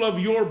temple of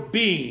your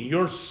being,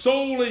 your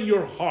soul and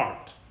your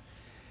heart,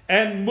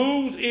 and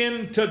moves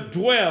in to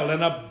dwell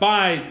and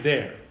abide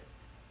there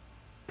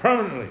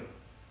permanently.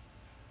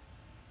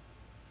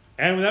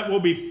 And that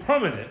will be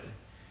permanent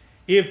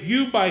if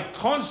you, by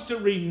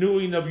constant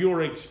renewing of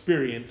your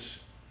experience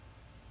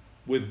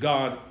with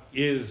God,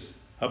 is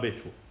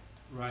habitual.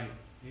 Right.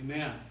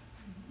 Amen.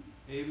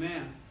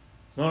 Amen.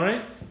 All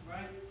right?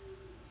 Right.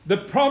 The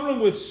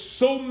problem with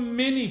so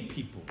many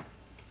people,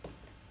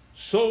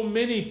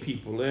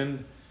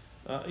 and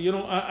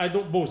I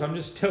don't boast, I'm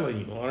just telling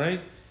you, all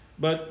right?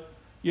 But,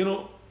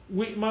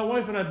 my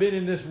wife and I have been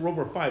in this for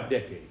over 5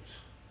 decades.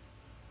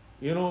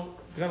 Kind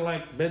of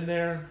like been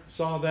there,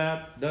 saw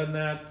that, done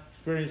that,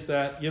 experienced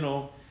that,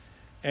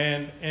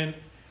 and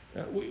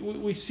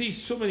we see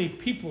so many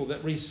people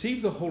that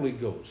receive the Holy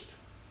Ghost,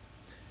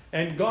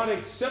 and God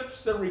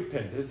accepts their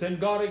repentance, and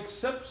God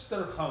accepts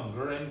their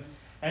hunger,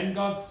 and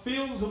God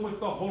fills them with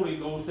the Holy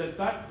Ghost at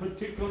that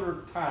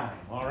particular time,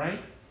 all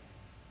right?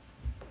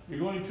 You're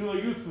going to a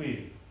youth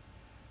meeting,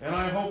 and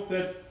I hope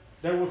that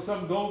There will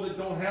some go that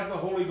don't have the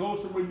Holy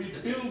Ghost and will be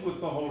filled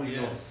with the Holy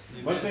Yes. Ghost.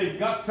 Amen. But they've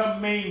got to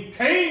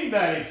maintain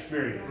that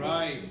experience.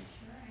 Right. That's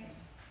right.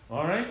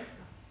 All right?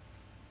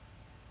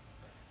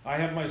 I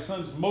have my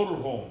son's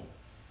motorhome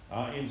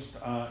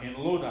in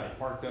Lodi,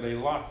 parked at a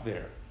lot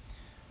there.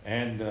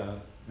 And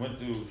went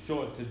to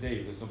show it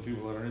today to some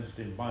people that are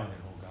interested in buying it.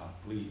 Oh God,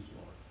 please,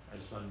 Lord. My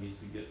son needs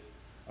to get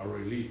a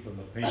relief from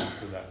the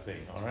payments of that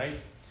thing, all right?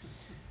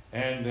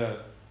 And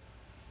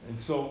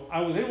so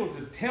I was able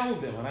to tell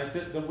them, and I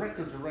said, the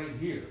records are right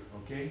here,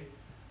 okay?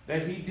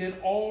 That he did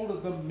all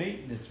of the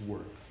maintenance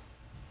work.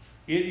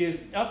 It is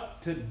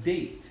up to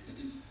date.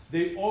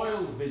 The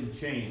oil's been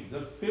changed.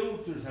 The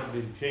filters have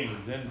been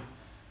changed. And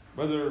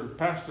Brother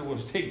Pastor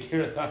was taking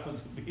care of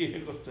thousands of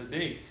vehicles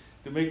today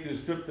to make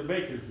this trip to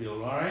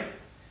Bakersfield, all right?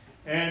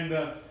 And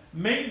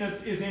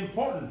maintenance is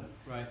important.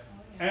 Right.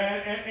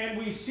 And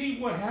we see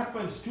what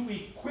happens to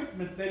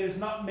equipment that is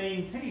not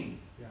maintained.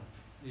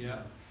 Yeah.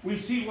 We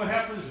see what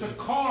happens to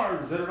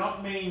cars that are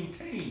not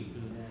maintained.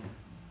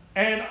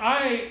 And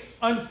I,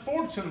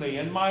 unfortunately,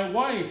 and my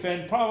wife,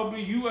 and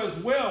probably you as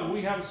well,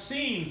 we have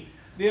seen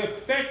the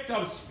effect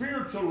of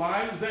spiritual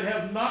lives that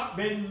have not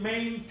been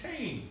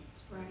maintained.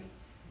 That's right.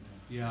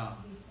 Yeah.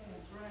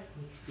 That's right.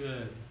 It's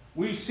good.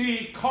 We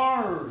see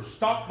cars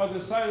stopped by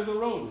the side of the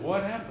road.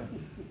 What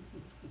happened?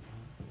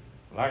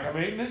 Lack of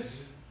maintenance?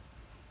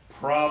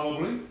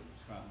 Probably.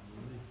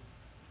 Probably.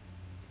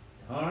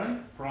 All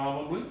right,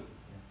 probably.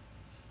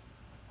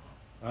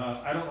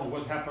 I don't know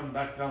what happened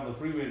back down the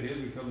freeway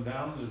today. We come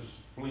down, there's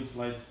police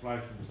lights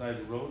flashing beside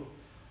the road.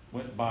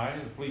 Went by,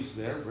 and the police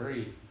there,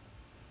 very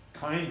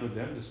kind with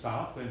them to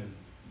stop and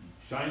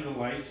shine the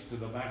lights to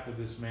the back of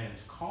this man's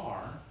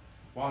car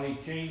while he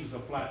changed the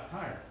flat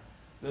tire.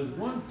 There's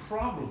one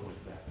problem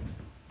with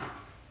that.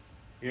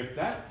 If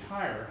that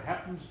tire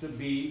happens to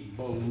be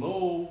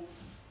below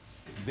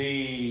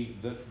the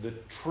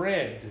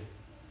tread,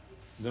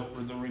 the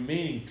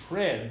remaining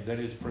tread that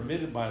is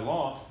permitted by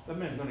law, that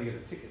man's going to get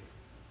a ticket.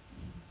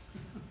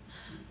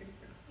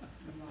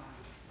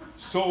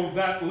 So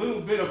that little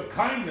bit of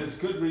kindness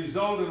could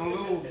result in a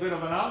little bit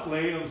of an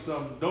outlay of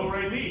some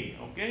do-re-mi,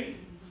 okay?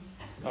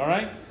 All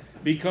right?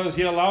 Because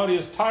he allowed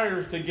his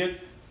tires to get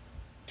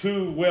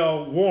too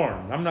well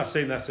worn. I'm not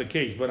saying that's the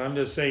case, but I'm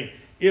just saying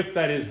if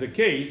that is the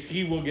case,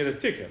 he will get a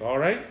ticket, all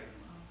right?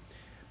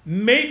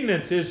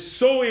 Maintenance is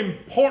so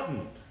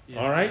important, Yes,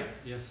 all right?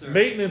 Yes, sir.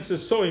 Maintenance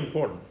is so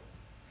important.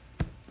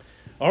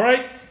 All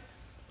right?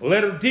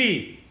 Letter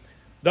D.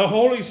 The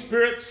Holy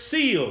Spirit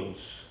seals.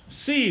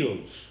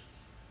 Seals.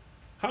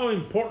 How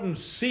important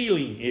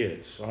sealing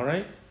is, all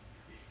right?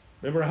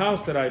 Remember a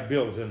house that I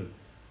built, and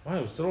all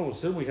of a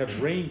sudden we had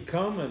rain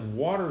come and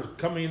water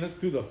coming up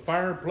through the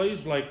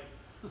fireplace like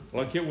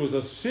it was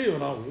a seal.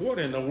 Now, what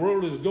in the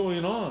world is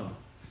going on?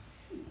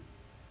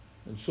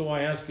 And so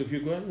I asked if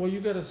you go, well,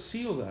 you got to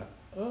seal that.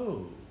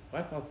 Oh,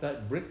 I thought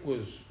that brick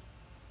was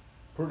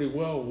pretty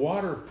well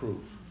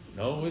waterproof.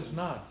 No, it's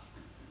not.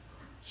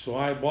 So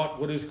I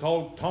bought what is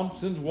called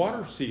Thompson's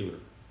water sealer.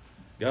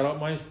 Got out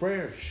my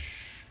sprayer,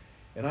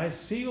 and I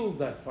sealed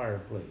that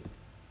fireplace.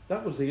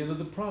 That was the end of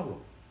the problem.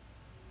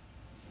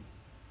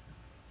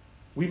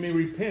 We may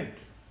repent.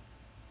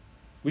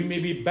 We may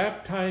be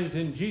baptized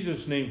in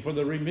Jesus' name for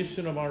the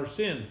remission of our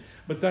sin,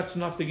 but that's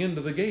not the end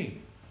of the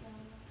game.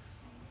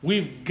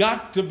 We've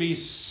got to be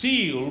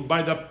sealed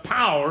by the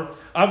power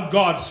of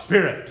God's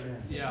Spirit.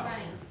 Yeah.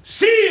 Right.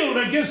 Sealed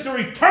against the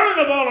return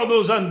of all of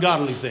those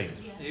ungodly things.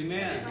 Yes, Amen.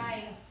 that's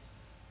right.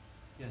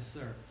 Yes,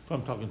 sir. If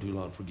I'm talking too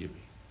loud, forgive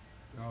me.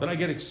 You're all But I right.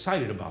 get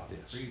excited about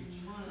this. Preach.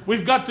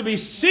 We've got to be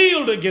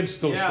sealed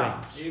against those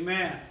Yeah. things.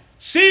 Amen.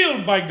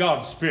 Sealed by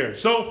God's Spirit.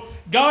 So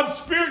God's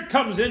Spirit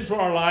comes into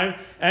our life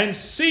and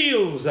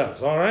seals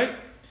us. All right?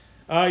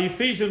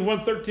 Ephesians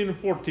 1:13 and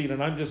 14.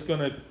 And I'm just going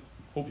to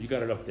hope you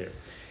got it up there.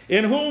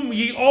 In whom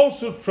ye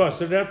also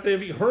trusted, after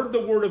ye heard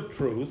the word of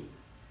truth,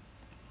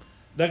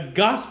 the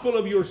gospel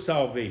of your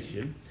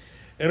salvation,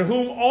 in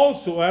whom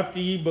also after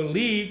ye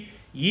believed,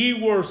 ye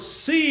were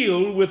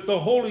sealed with the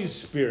Holy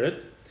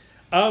Spirit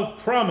of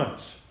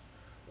promise,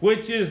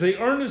 which is the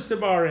earnest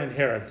of our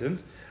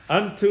inheritance,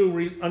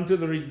 unto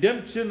the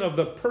redemption of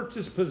the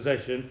purchased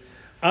possession,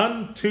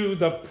 unto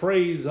the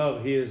praise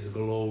of his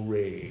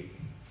glory.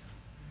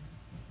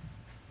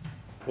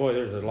 Boy,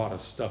 there's a lot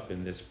of stuff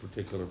in this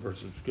particular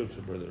verse of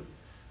Scripture, Brother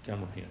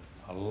Cameron.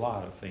 A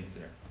lot of things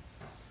there.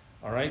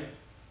 All right?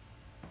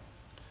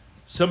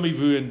 Some of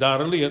you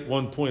undoubtedly at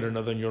one point or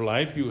another in your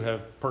life, you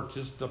have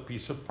purchased a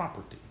piece of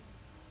property.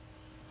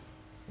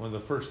 One of the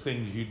first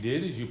things you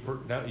did is you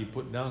put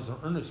down some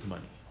earnest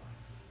money.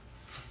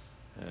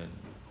 And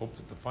hope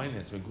that the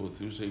finance would go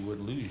through so you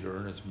wouldn't lose your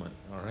earnest money.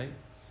 All right?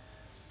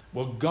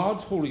 Well,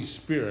 God's Holy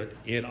Spirit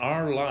in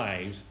our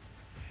lives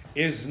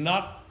is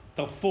not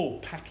the full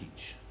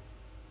package.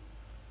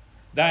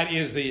 That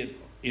is the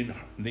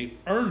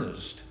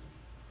earnest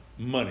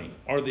money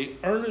or the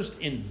earnest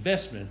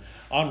investment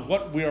on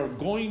what we are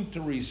going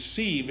to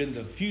receive in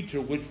the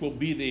future, which will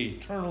be the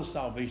eternal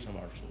salvation of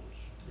our souls.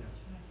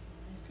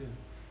 That's good.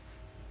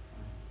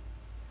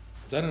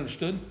 Is that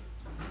understood?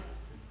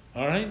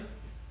 All right?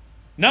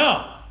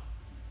 Now,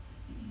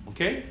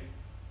 okay?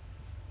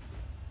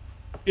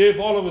 If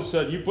all of a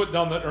sudden you put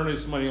down that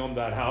earnest money on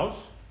that house,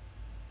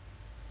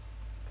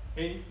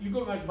 and you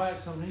go back buy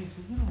it someday, and you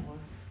say, you know what?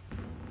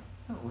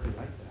 I don't really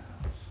like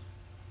that house.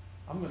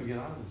 I'm going to get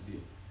out of this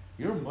deal.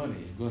 Your money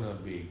is going to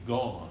be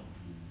gone.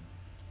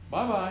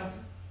 Bye-bye.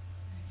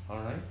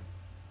 All right?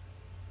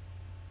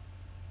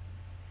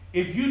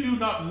 If you do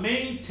not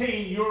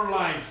maintain your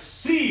life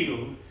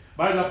sealed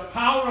by the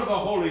power of the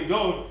Holy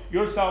Ghost,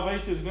 your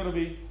salvation is going to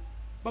be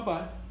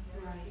bye-bye.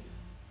 Right.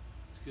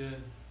 It's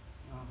good.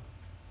 Wow.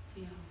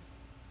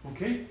 Yeah.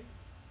 Okay?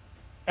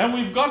 And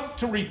we've got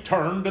to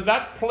return to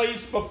that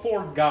place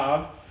before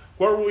God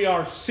where we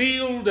are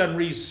sealed and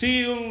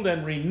resealed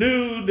and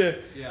renewed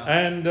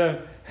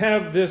and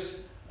have this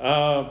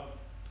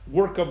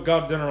work of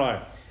God done in our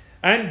life.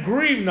 And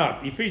grieve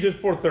not, Ephesians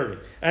 4:30,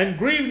 and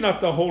grieve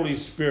not the Holy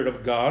Spirit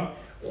of God,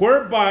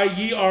 whereby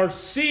ye are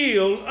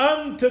sealed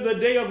unto the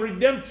day of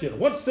redemption.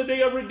 What's the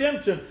day of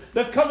redemption?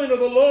 The coming of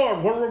the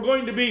Lord, where we're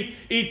going to be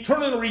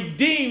eternally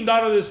redeemed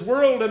out of this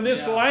world and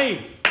this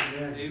life.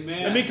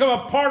 Amen. And become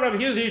a part of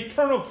His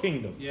eternal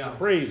kingdom. Yeah.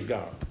 Praise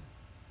God.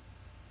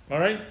 All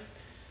right?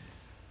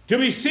 To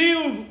be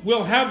sealed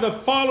will have the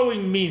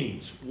following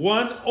meanings.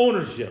 One,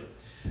 ownership.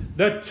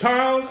 The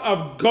child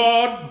of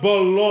God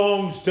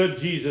belongs to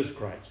Jesus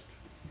Christ.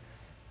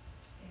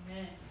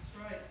 Amen.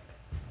 That's right.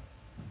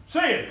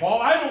 Say it,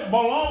 Paul. I don't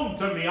belong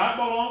to me. I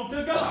belong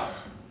to God.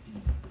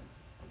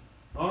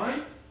 All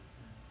right?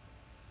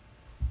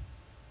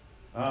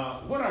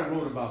 What I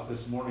wrote about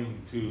this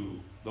morning to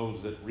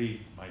those that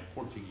read my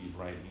Portuguese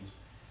writings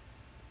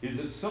is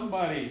that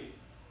somebody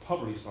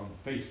published on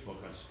Facebook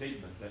a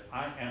statement that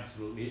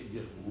it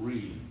just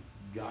really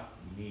got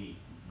me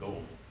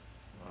going.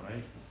 All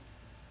right?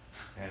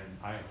 And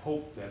I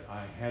hope that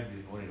I had the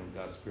anointing of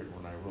God's Spirit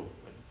when I wrote.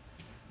 But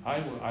I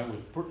was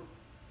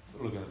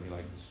looking at me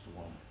like this,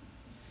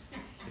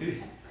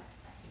 Walmer.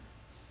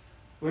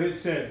 But it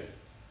said,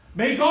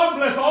 may God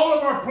bless all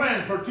of our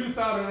plans for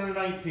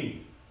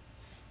 2019.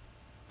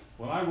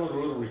 Well, I wrote a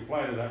little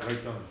reply to that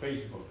right on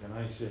Facebook, and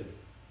I said,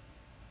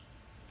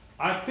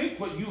 I think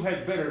what you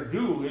had better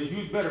do is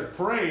you'd better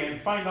pray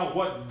and find out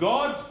what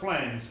God's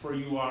plans for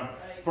you are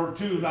for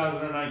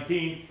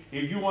 2019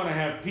 if you want to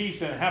have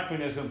peace and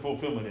happiness and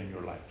fulfillment in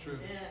your life. True.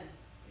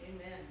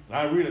 Amen.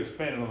 I really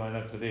expanded on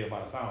that today,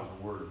 about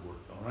 1,000 words worth,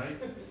 all right?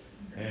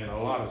 And a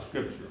lot of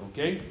scripture,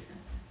 okay?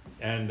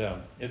 And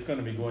it's going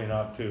to be going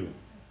out to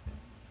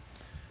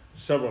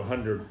several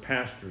hundred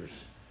pastors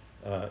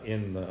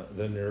in the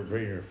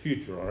very near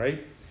future, all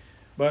right?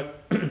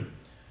 But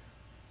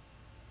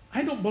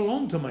I don't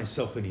belong to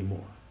myself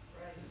anymore.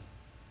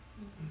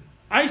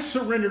 I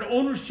surrendered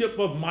ownership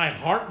of my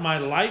heart, my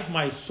life,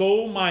 my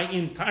soul, my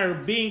entire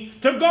being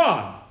to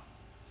God.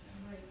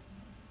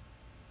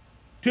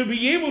 To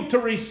be able to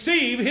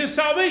receive His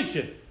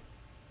salvation.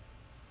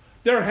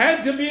 There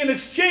had to be an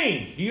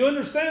exchange. Do you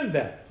understand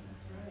that?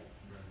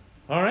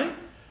 All right?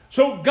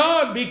 So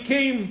God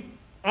became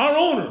our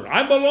owner.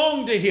 I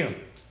belong to Him.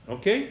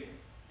 Okay?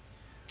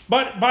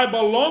 But by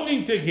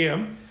belonging to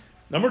Him,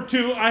 number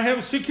two, I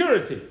have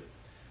security.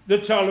 The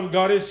child of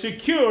God is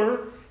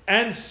secure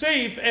and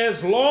safe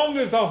as long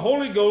as the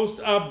Holy Ghost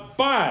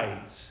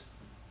abides.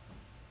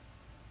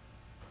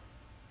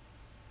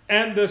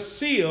 And the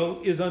seal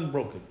is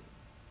unbroken.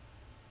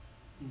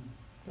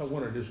 Got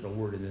one additional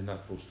word in there,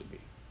 not supposed to be.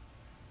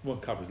 One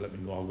copy, let me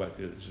know. I'll go back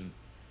to this and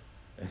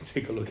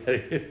take a look at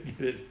it and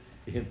get it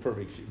in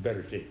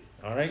better shape.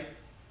 All right?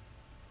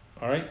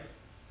 All right?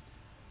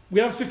 We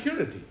have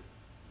security.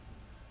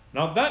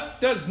 Now,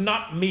 that does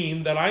not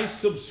mean that I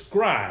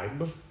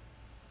subscribe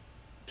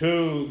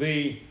to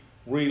the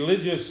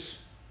religious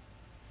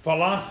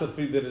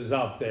philosophy that is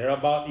out there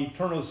about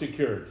eternal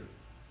security.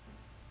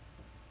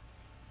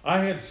 I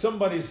had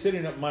somebody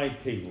sitting at my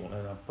table,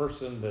 and a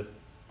person that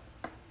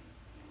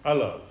I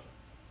love.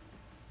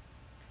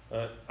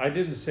 I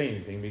didn't say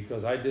anything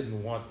because I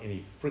didn't want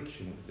any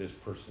friction with this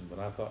person, but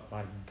I thought,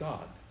 my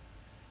God,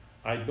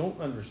 I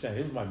don't understand.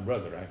 It was my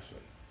brother,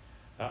 actually.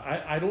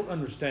 I don't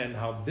understand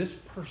how this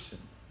person,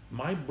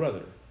 my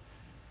brother,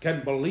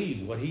 can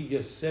believe what he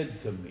just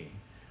said to me.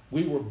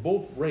 We were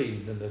both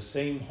raised in the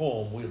same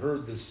home. We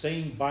heard the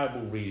same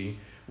Bible reading.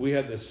 We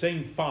had the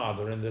same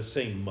father and the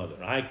same mother.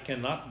 I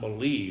cannot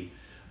believe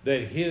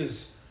that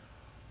his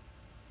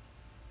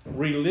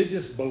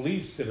religious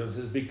belief systems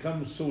has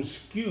become so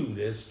skewed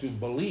as to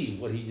believe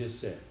what he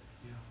just said.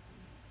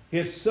 Yeah.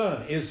 His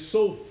son is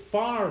so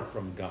far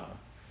from God.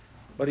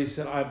 But he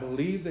said, I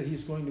believe that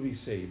he's going to be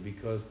saved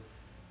because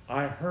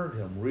I heard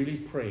him really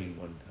praying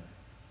one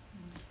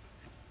time.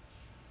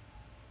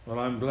 Well,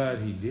 I'm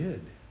glad he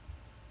did.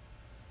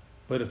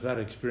 But if that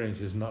experience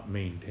is not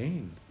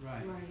maintained,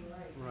 Right.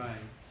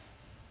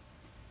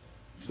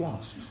 it's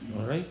lost.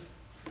 All right?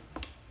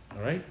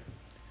 All right?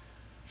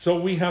 So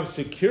we have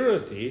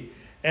security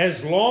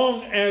as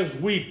long as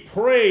we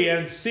pray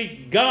and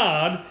seek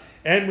God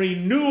and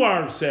renew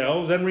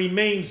ourselves and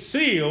remain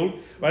sealed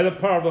by the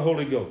power of the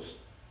Holy Ghost.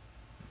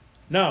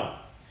 Now,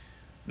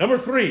 number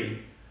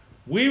three,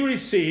 we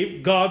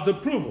receive God's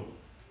approval.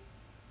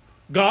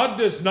 God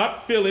does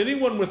not fill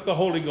anyone with the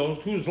Holy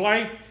Ghost whose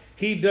life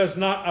He does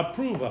not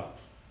approve of.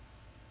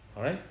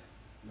 All right?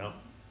 Now,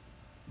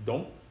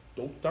 don't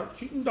start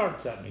shooting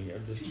darts at me here.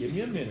 Just give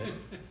me a minute.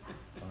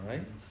 All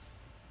right?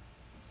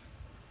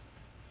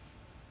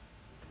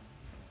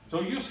 So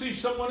you see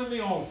someone in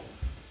the altar,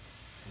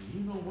 and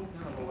you know what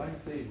kind of a life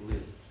they've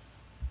lived.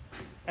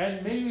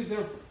 And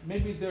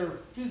maybe their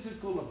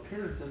physical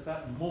appearance at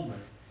that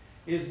moment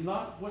is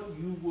not what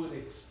you would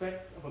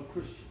expect of a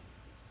Christian.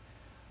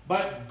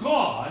 But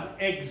God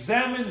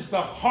examines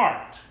the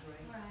heart.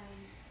 Right.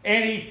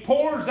 And He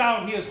pours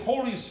out His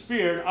Holy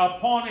Spirit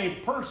upon a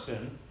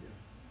person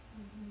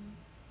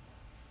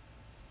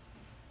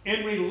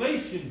in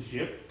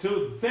relationship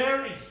to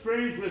their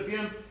experience with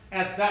Him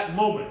at that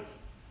moment.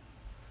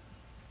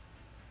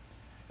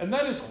 And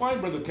that is why,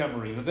 Brother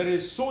Camarino, that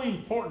is so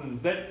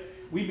important that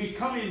we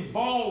become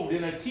involved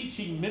in a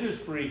teaching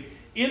ministry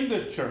in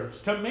the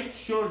church to make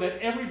sure that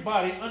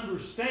everybody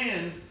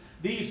understands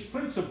these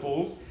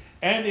principles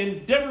and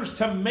endeavors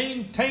to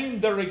maintain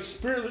their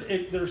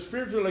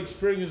spiritual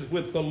experience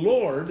with the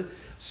Lord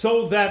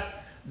so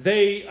that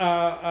they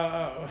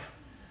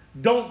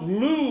don't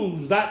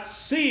lose that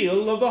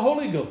seal of the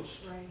Holy Ghost.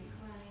 Right.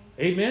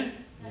 Amen?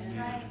 That's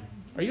right.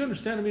 Are you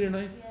understanding me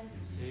tonight? Yes.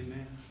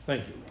 Amen.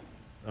 Thank you.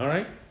 All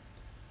right?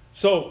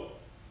 So,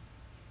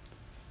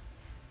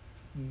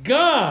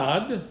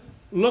 God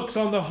looks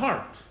on the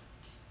heart.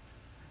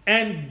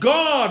 And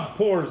God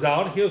pours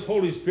out His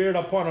Holy Spirit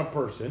upon a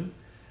person,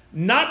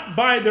 not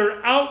by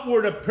their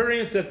outward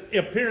appearance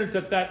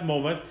at that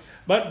moment,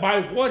 but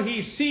by what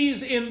He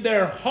sees in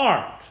their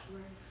heart,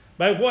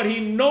 by what He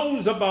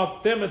knows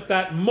about them at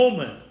that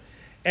moment.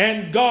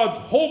 And God's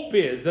hope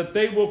is that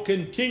they will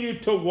continue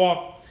to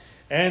walk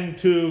and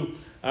to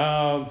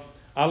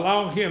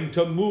allow Him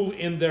to move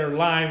in their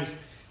lives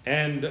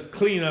and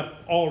clean up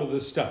all of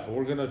this stuff.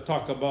 We're going to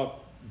talk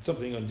about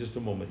something in just a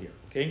moment here,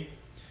 okay?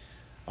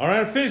 All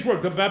right, finished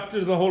work. The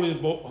baptism of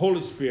the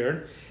Holy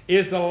Spirit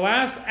is the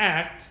last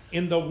act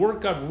in the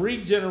work of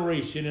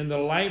regeneration in the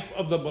life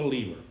of the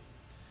believer.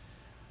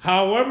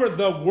 However,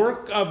 the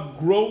work of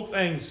growth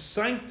and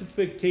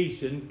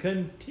sanctification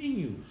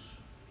continues.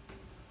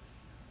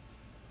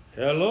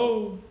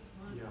 Hello?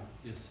 Yeah.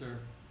 Yes, sir.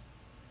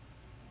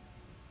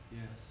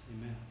 Yes,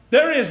 amen.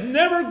 There is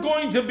never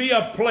going to be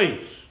a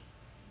place,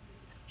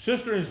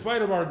 sister, in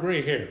spite of our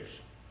gray hairs,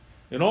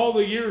 in all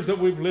the years that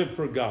we've lived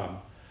for God,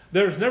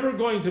 there's never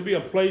going to be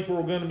a place where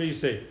we're going to be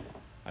say,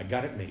 I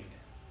got it made.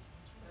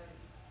 Right.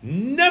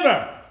 Never.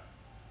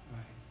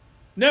 Right.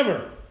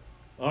 Never.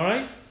 All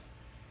right?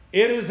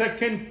 It is a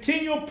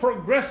continual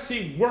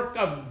progressive work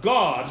of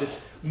God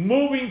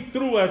moving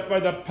through us by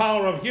the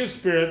power of His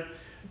Spirit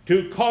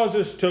to cause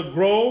us to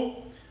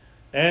grow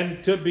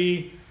and to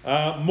be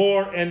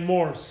more and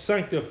more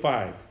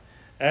sanctified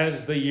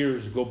as the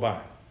years go by.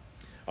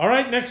 All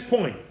right, next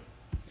point.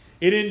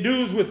 It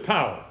endues with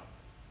power.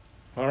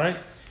 All right?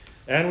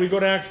 And we go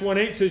to Acts 1:8,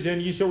 it says,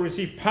 and ye shall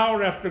receive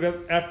power after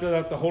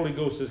that the Holy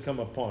Ghost has come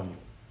upon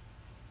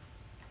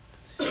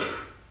you.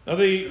 Now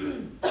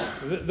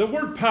the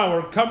word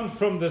power comes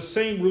from the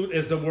same root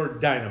as the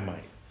word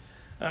dynamite.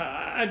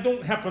 I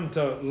don't happen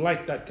to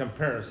like that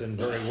comparison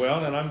very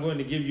well, and I'm going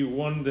to give you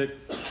one that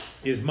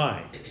is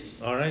mine,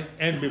 all right,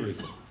 and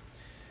biblical.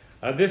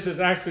 This is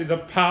actually the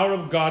power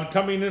of God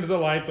coming into the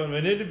life of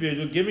an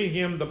individual, giving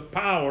him the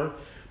power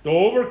to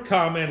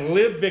overcome and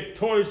live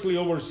victoriously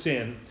over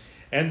sin,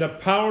 and the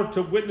power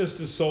to witness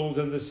to souls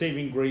and the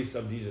saving grace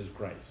of Jesus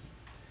Christ.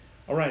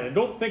 All right, and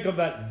don't think of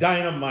that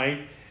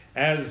dynamite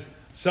as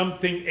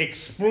something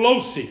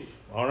explosive,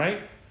 all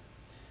right?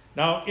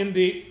 Now, in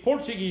the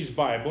Portuguese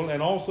Bible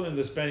and also in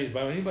the Spanish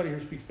Bible, anybody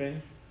here speak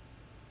Spanish?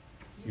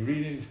 You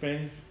read any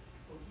Spanish?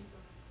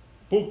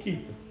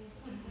 Poquito.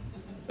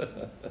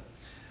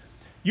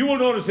 You will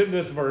notice in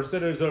this verse that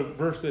there's a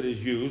verse that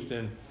is used,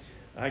 and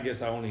I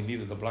guess I only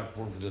needed the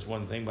blackboard for this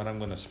one thing, but I'm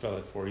going to spell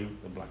it for you,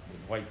 the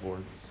blackboard,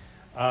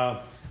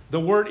 whiteboard. The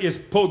word is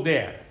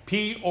poder,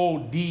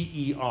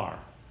 P-O-D-E-R.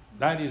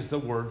 That is the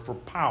word for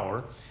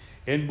power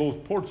in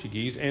both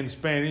Portuguese and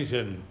Spanish,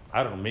 and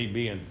I don't know,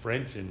 maybe in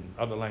French and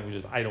other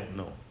languages, I don't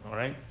know, all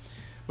right?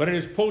 But it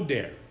is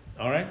poder,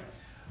 all right?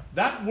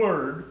 That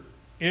word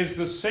is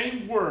the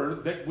same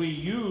word that we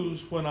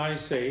use when I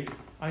say,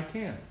 I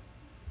can.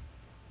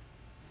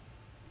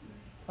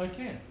 I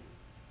can,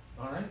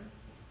 all right?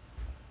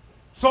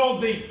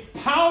 So the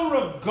power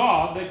of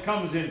God that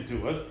comes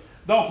into us,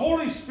 the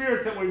Holy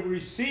Spirit that we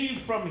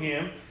receive from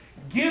Him,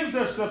 gives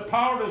us the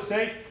power to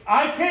say,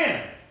 I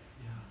can.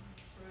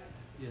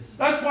 Yes.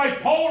 That's why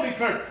Paul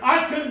declared,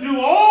 I can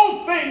do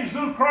all things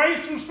through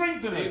Christ who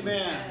strengthens me.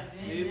 Amen.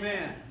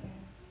 Amen.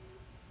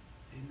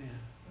 Amen.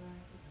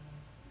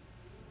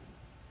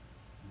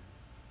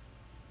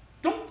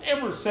 Don't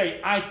ever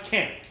say, I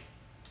can't.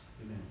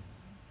 Amen.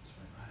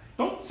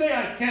 Don't say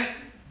I can't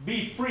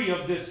be free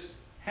of this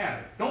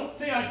habit. Don't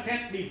say I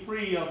can't be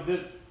free of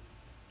this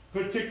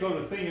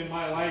particular thing in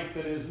my life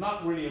that is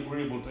not really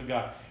agreeable to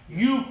God.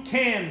 You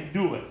can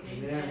do it.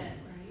 Amen.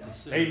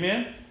 Yes, sir.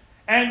 Amen?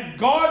 And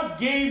God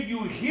gave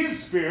you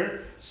His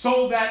Spirit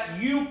so that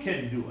you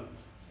can do it.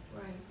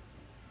 Right.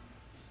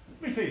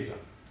 Let me tell you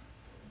something.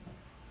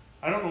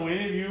 I don't know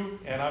any of you,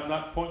 and I'm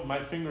not pointing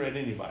my finger at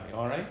anybody,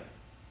 all right?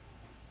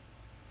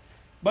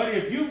 But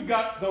if you've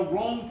got the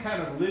wrong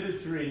kind of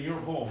literature in your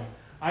home,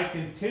 I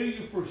can tell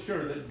you for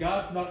sure that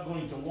God's not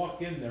going to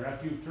walk in there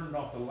after you've turned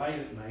off the light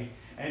at night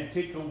and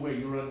take away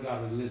your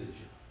ungodly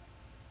literature.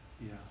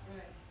 Yeah,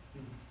 Right.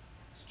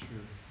 it's true.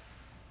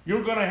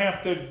 You're going to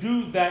have to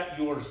do that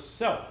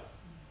yourself.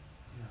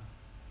 Yeah.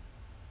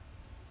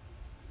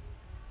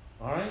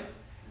 All right?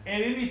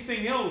 And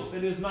anything else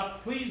that is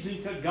not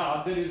pleasing to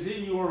God that is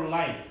in your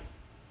life.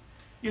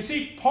 You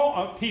see,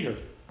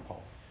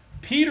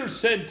 Peter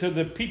said to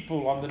the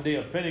people on the day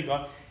of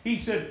Pentecost, he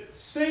said,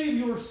 save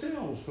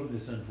yourselves from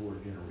this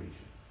untoward generation.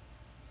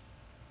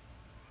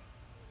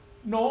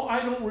 No, I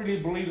don't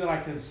really believe that I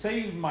can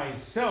save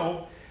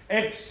myself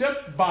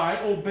except by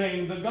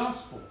obeying the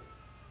gospel.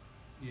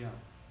 Yeah.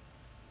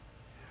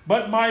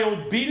 But my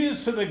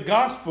obedience to the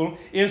gospel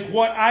is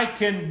what I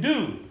can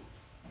do.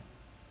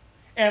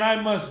 And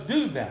I must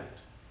do that.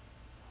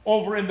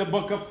 Over in the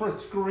book of 1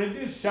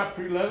 Corinthians,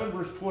 chapter 11,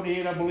 verse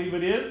 28, I believe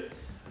it is,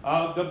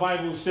 the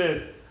Bible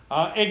said,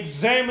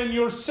 examine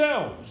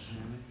yourselves.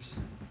 Examine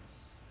yourselves.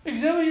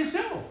 Examine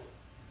yourself.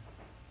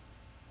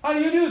 How do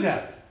you do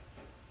that?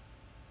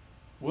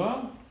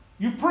 Well,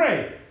 you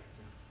pray.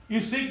 You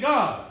seek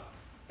God.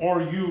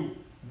 Or you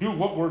do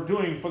what we're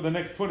doing for the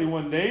next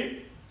 21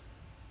 days.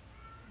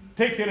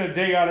 Taking a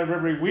day out of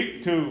every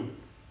week to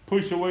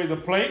push away the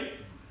plate,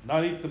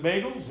 not eat the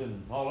bagels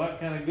and all that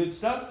kind of good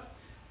stuff,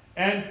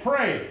 and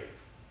pray.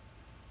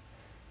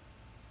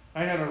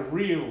 I had a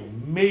real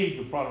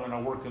major problem when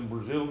I worked in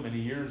Brazil many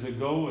years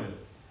ago, and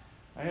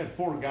I had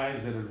 4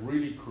 guys that had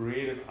really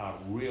created a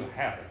real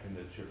havoc in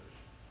the church.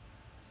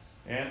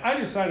 And I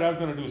decided I was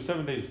going to do a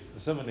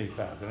 7-day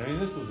fast. And I mean,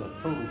 this was a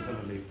total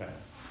 7-day fast.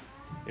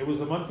 It was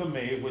the month of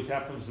May, which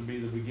happens to be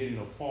the beginning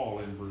of fall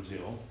in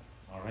Brazil.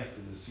 All right,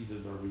 because the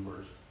seasons are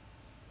reversed.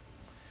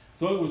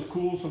 So it was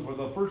cool. So for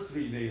the first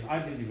 3 days, I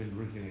didn't even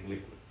drink any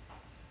liquid.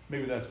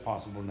 Maybe that's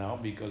possible now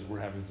because we're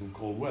having some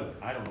cold weather.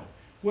 I don't know.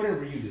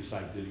 Whatever you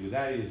decide to do,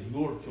 that is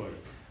your choice.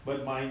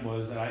 But mine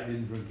was that I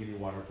didn't drink any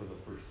water for the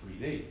first 3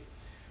 days.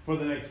 For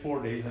the next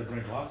 4 days, I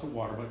drank lots of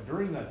water. But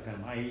during that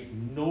time, I ate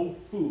no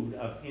food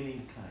of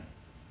any kind.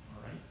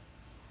 All right.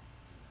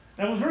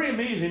 That was very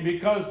amazing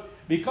because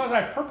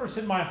I purposed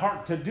in my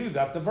heart to do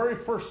that. The very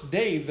first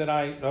day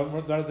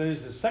that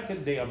is the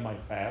second day of my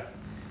fast,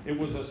 it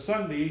was a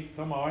Sunday.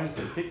 So my wife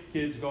said, take the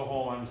kids, go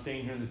home. I'm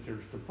staying here in the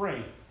church to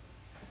pray.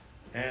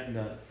 And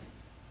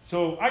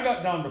so I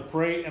got down to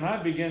pray, and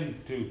I began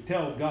to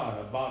tell God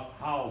about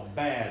how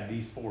bad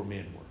these 4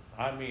 men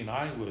were. I mean,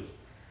 I was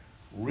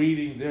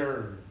reading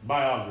their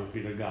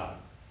biography to God.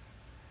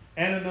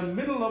 And in the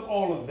middle of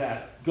all of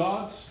that,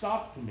 God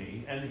stopped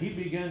me, and He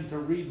began to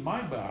read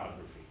my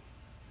biography.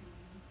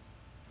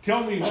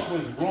 Tell me what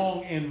was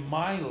wrong in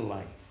my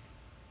life.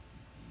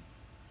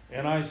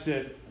 And I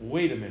said,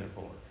 wait a minute,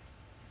 Lord.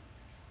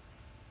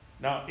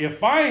 Now, if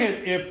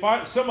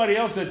somebody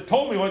else had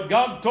told me what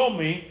God told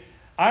me,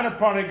 I'd have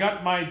probably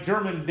got my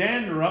German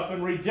dander up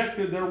and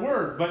rejected their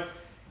word. But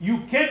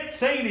you can't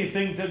say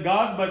anything to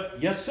God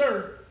but, yes,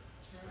 sir.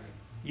 Right.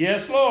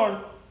 Yes, Lord.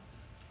 Right.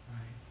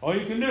 All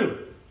you can do.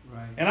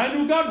 Right. And I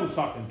knew God was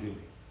talking to me.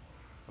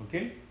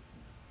 Okay?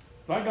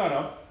 So I got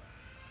up.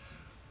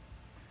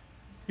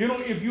 You know,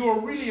 if you are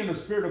really in a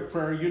spirit of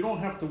prayer, you don't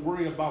have to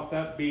worry about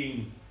that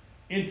being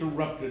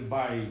interrupted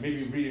by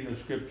maybe reading a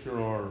scripture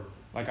or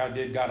like I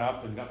did, got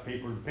up and got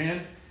paper and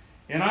pen.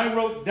 And I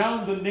wrote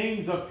down the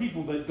names of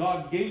people that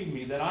God gave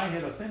me that I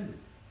had offended.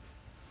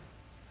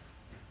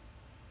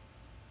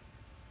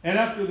 And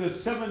after the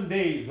 7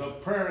 days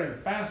of prayer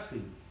and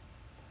fasting,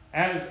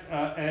 as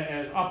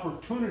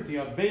opportunity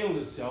availed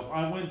itself,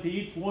 I went to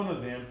each one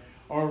of them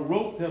or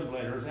wrote them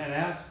letters and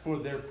asked for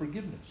their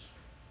forgiveness.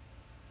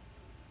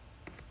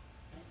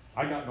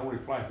 I got no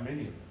reply from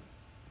any of them.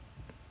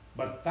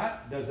 But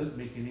that doesn't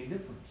make any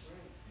difference.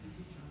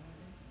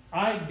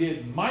 I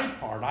did my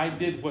part. I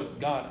did what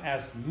God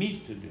asked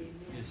me to do.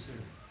 Yes, sir.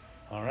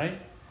 All right?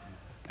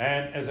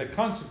 And as a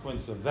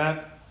consequence of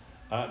that,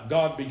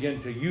 God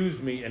began to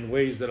use me in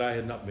ways that I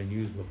had not been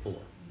used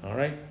before. All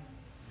right?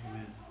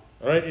 Amen.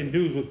 All right?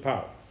 Endued with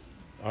power.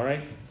 All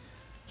right?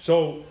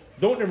 So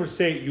don't ever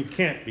say you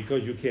can't,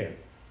 because you can.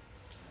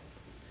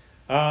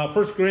 1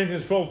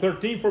 Corinthians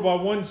 12:13, for by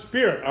one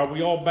Spirit are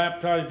we all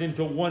baptized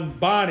into one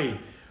body,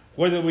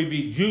 whether we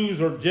be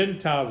Jews or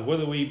Gentiles,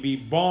 whether we be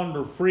bond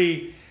or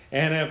free,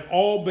 and have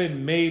all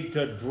been made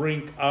to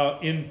drink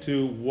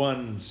into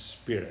one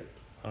Spirit.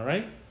 All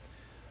right?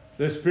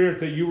 The Spirit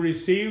that you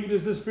received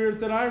is the Spirit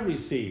that I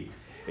received.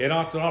 It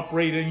ought to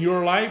operate in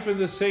your life in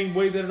the same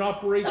way that it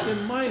operates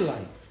in my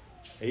life.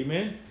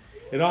 Amen?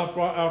 It ought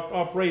to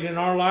operate in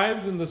our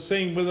lives in the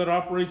same way that it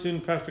operates in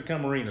Pastor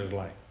Camarina's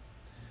life.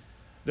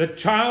 The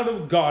child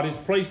of God is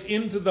placed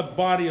into the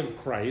body of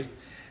Christ,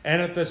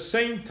 and at the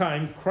same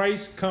time,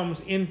 Christ comes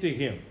into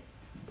him.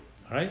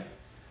 All right?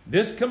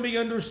 This can be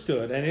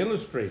understood and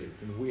illustrated.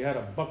 If we had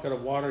a bucket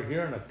of water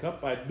here and a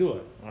cup, I'd do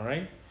it. All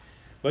right?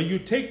 But you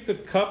take the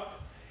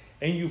cup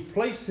and you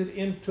place it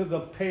into the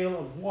pail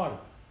of water.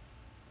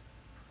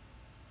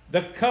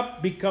 The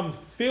cup becomes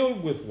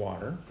filled with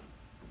water,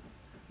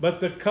 but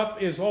the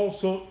cup is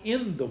also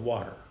in the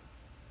water.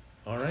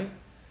 All right?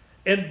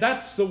 And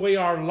that's the way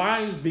our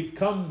lives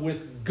become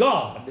with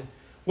God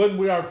when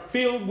we are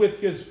filled with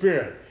His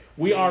Spirit.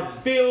 We are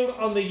filled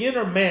on the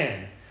inner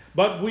man,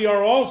 but we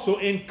are also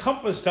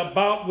encompassed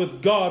about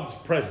with God's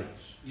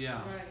presence. Yeah.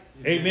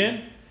 Right.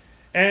 Amen?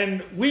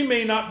 And we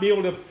may not be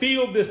able to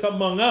feel this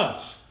among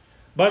us,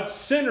 but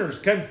sinners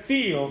can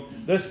feel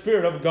the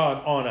Spirit of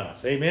God on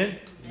us. Amen?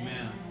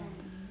 Amen.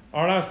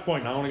 Our last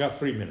point, I only got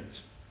 3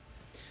 minutes.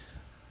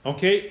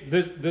 Okay,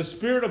 the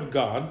Spirit of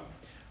God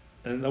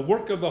and the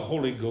work of the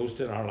Holy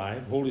Ghost in our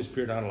life, Holy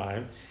Spirit in our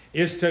life,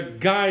 is to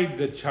guide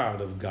the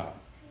child of God.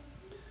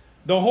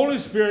 The Holy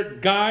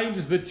Spirit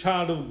guides the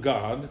child of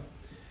God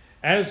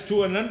as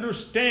to an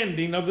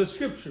understanding of the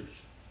Scriptures.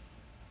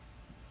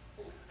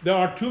 There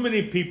are too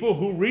many people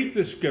who read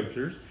the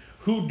Scriptures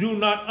who do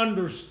not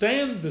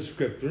understand the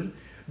Scriptures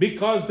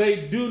because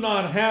they do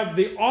not have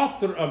the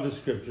author of the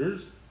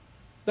Scriptures.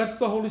 That's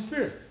the Holy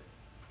Spirit.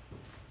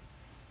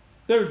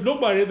 There's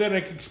nobody that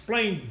can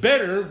explain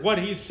better what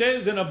he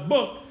says in a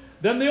book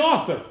than the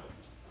author.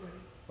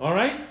 All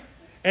right?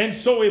 And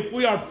so if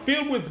we are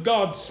filled with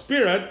God's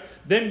Spirit,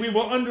 then we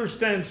will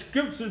understand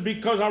Scriptures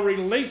because our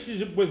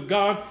relationship with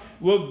God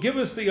will give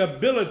us the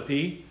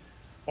ability,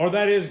 or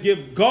that is,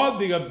 give God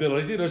the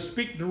ability to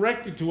speak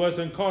directly to us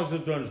and cause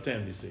us to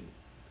understand these things.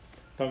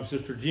 Talking to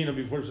Sister Gina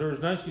before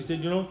service night, she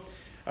said,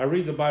 I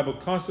read the Bible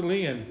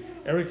constantly, and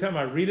every time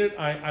I read it,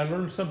 I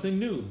learn something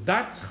new.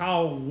 That's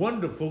how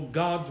wonderful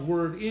God's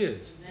Word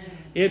is.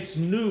 It's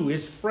new,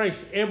 it's fresh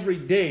every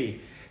day.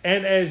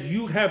 And as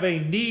you have a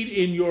need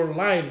in your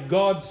life,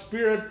 God's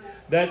Spirit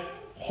that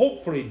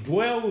hopefully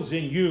dwells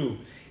in you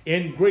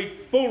in great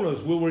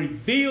fullness will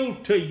reveal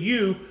to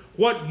you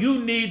what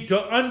you need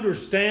to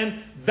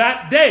understand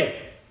that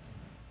day.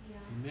 Yeah.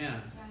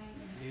 Amen. That's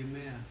right.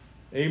 Amen.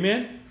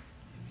 Amen?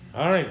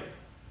 All right.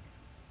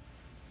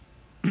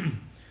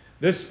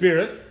 The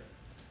Spirit,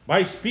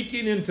 by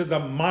speaking into the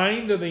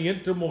mind of the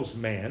innermost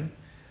man,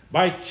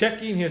 by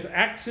checking his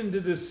actions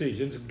and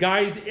decisions,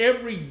 guides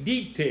every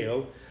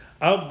detail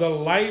of the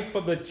life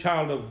of the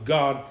child of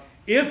God,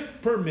 if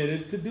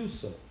permitted to do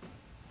so.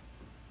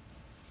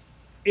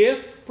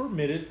 If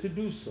permitted to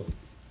do so.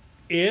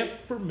 If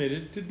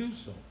permitted to do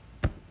so.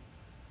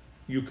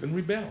 You can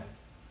rebel.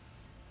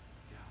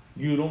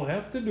 You don't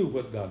have to do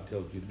what God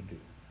tells you to do.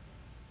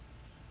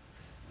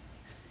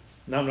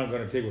 Now, I'm not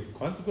going to tell you what the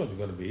consequences are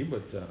going to be,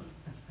 but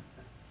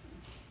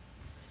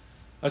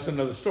that's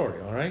another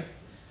story, all right?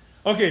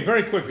 Okay,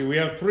 very quickly, we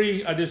have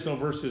 3 additional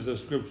verses of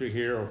Scripture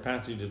here, or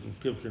passages of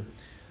Scripture,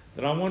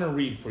 that I want to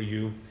read for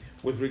you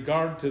with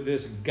regard to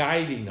this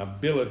guiding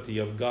ability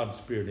of God's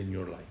Spirit in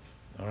your life,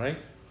 all right?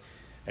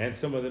 And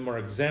some of them are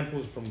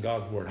examples from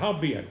God's Word.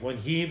 Howbeit, when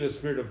He, the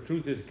Spirit of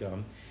truth, is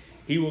come,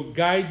 He will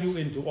guide you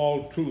into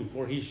all truth,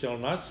 for He shall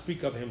not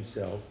speak of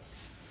Himself,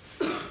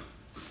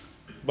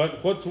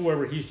 but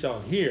whatsoever He shall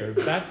hear,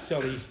 that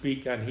shall He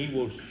speak, and He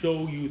will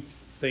show you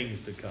things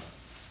to come.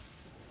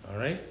 All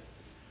right?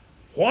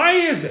 Why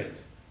is it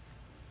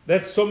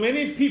that so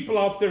many people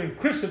out there in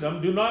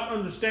Christendom do not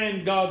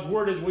understand God's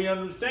Word as we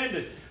understand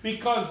it?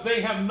 Because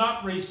they have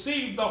not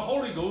received the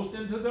Holy Ghost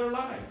into their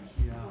lives.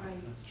 Yeah,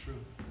 that's true.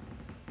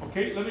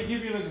 Okay, let me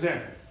give you an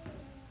example.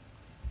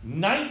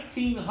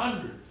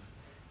 1900,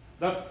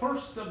 the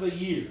first of the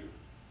year,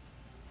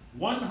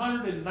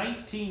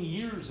 119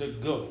 years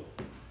ago,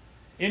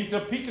 in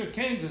Topeka,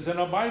 Kansas, in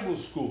a Bible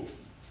school,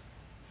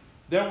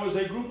 there was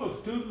a group of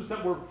students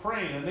that were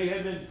praying, and they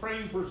had been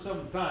praying for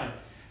some time.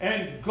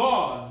 And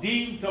God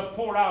deemed to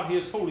pour out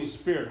His Holy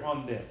Spirit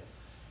on them.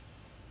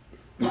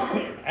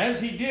 As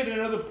He did in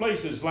other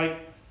places, like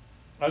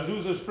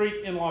Azusa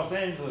Street in Los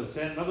Angeles,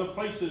 and other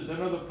places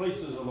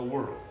of the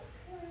world.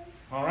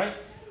 All right?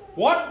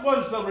 What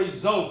was the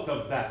result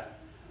of that?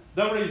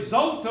 The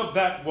result of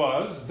that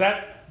was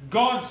that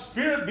God's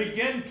Spirit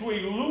began to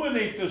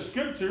illuminate the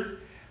Scriptures,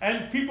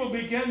 and people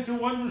began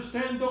to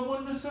understand the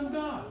oneness of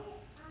God.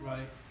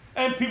 Right.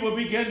 And people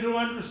began to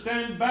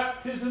understand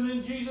baptism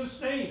in Jesus'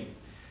 name.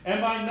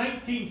 And by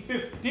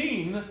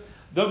 1915,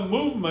 the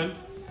movement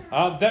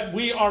that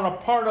we are a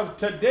part of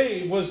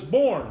today was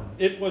born.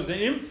 It was an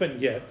infant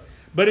yet,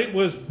 but it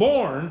was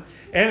born,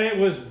 and it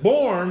was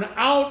born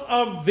out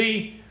of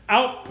the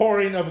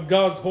outpouring of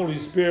God's Holy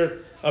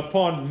Spirit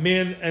upon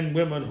men and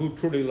women who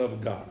truly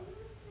love God.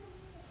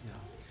 Yeah.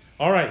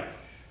 All right.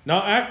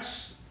 Now,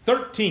 Acts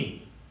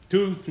 13,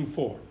 2 through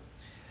 4.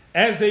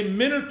 As they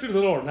ministered to the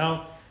Lord.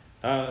 Now,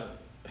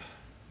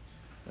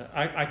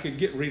 I could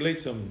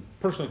relate some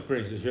personal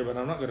experiences here, but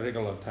I'm not going to take a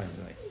lot of time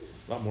tonight.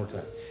 A lot more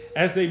time.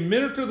 As they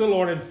ministered to the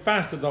Lord and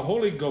fasted, the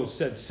Holy Ghost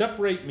said,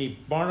 Separate me,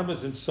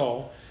 Barnabas and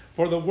Saul,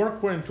 for the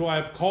work whereunto I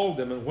have called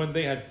them. And when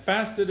they had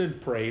fasted and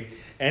prayed,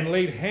 and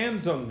laid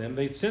hands on them,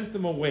 they sent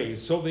them away.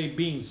 So they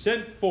being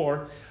sent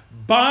forth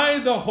by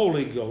the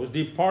Holy Ghost,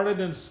 departed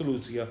in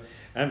Seleucia,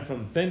 and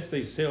from thence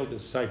they sailed to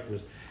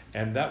Cyprus.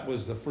 And that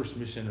was the first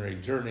missionary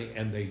journey,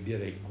 and they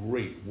did a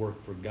great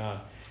work for God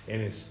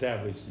and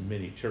established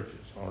many churches.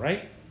 All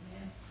right?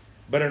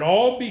 But it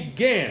all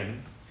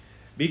began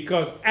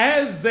because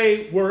as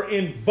they were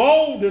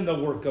involved in the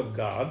work of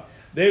God,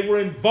 they were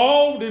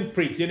involved in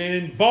preaching and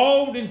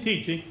involved in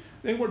teaching.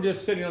 They were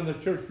just sitting on the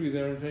church pew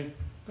there and saying,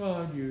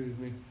 God use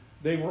me.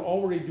 They were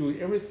already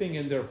doing everything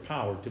in their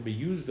power to be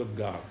used of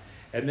God.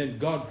 And then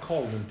God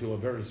called them to a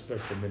very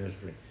special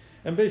ministry.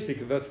 And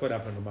basically that's what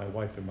happened to my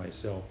wife and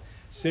myself,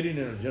 sitting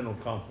in a general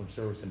conference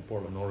service in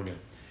Portland, Oregon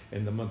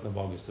in the month of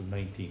August of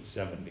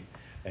 1970.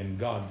 And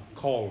God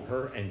called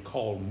her and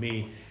called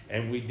me,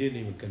 and we didn't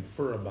even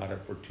confer about it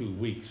for 2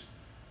 weeks,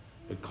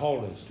 but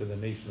called us to the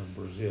nation of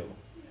Brazil.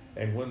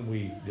 And when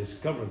we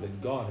discovered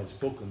that God had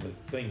spoken the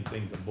same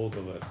thing to both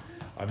of us,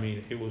 I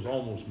mean, it was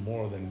almost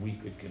more than we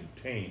could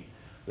contain.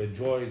 The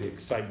joy, the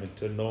excitement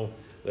to know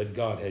that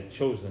God had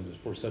chosen us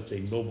for such a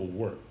noble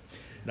work.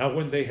 Now,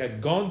 when they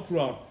had gone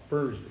throughout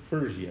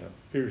Phrygia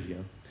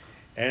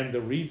and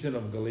the region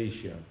of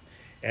Galatia,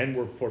 and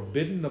were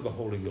forbidden of the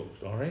Holy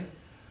Ghost, all right?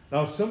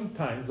 Now,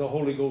 sometimes the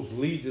Holy Ghost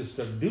leads us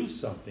to do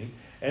something,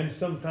 and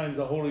sometimes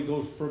the Holy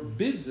Ghost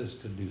forbids us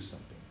to do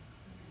something.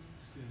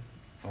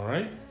 All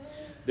right?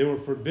 They were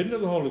forbidden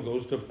of the Holy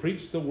Ghost to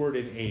preach the word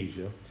in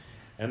Asia,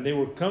 and they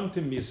were come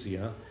to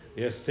Mysia.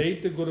 They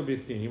essayed to go to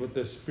Bithynia, but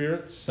the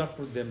Spirit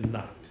suffered them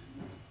not.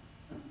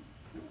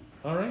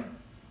 All right?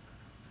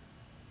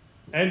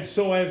 And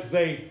so as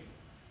they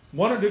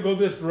wanted to go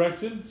this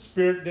direction,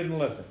 Spirit didn't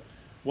let them.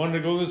 Wanted to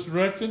go this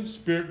direction,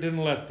 Spirit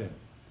didn't let them.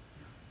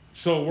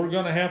 So we're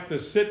going to have to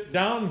sit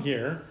down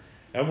here,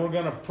 and we're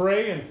going to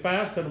pray and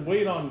fast and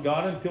wait on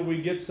God until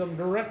we get some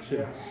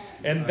direction.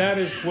 And that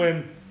is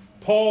when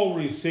Paul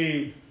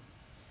received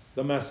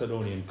the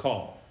Macedonian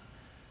call.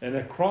 And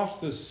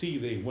across the sea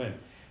they went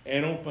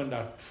and opened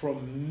a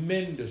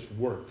tremendous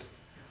work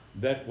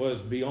that was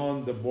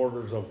beyond the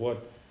borders of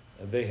what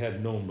they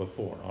had known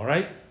before. All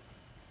right?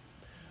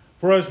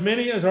 For as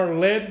many as are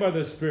led by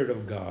the Spirit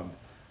of God,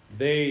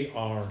 they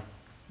are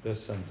the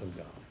sons of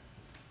God.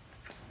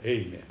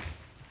 Amen.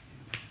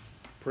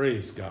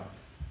 Praise God.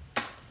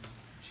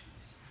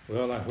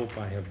 Well, I hope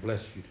I have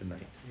blessed you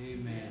tonight.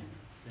 Amen.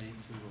 Thank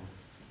you, Lord.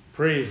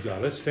 Praise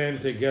God. Let's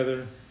stand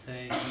together.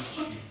 Thank you,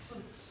 Jesus.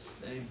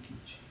 Thank you,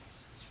 Jesus.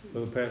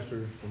 Brother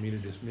Pastor, for me to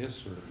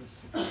dismiss?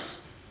 Or...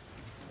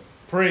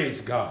 Praise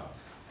God.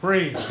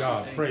 Praise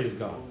God. Praise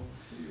God.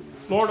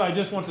 Lord, I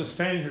just want to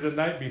stand here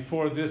tonight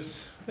before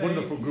this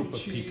wonderful group of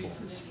people.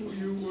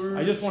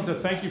 I just want to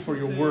thank you for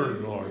your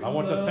word, Lord. I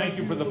want to thank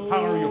you for the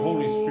power of your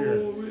Holy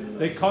Spirit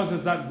that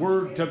causes that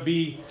word to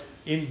be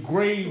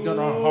engraved on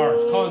our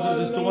hearts,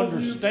 causes us to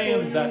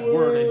understand that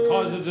word, and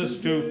causes us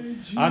to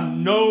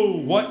know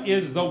what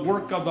is the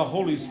work of the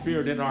Holy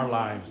Spirit in our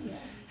lives.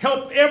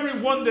 Help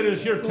everyone that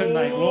is here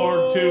tonight,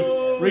 Lord,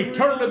 to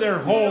return to their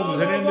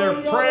homes and in their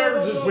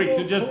prayers this week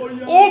to just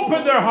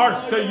open their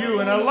hearts to you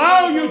and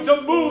allow you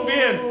to move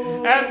in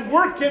and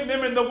work in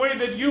them in the way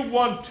that you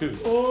want to.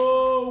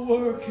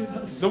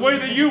 The way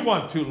that you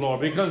want to,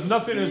 Lord, because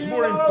nothing is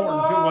more important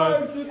to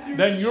us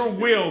than your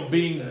will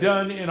being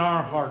done in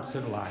our hearts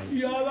and lives.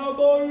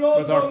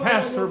 With our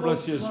pastor,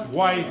 bless his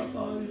wife.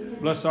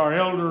 Bless our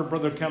elder,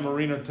 Brother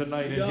Camarina,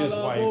 tonight and his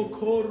wife.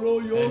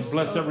 And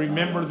bless and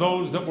remember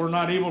those that were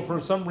not able for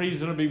some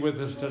reason to be with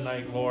us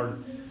tonight,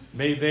 Lord.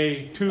 May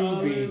they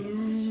too be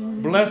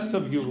blessed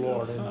of you,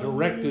 Lord, and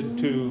directed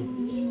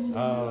to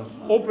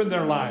open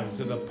their lives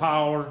to the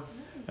power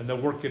and the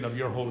working of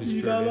your Holy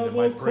Spirit in them.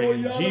 I pray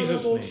in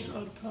Jesus'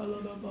 name.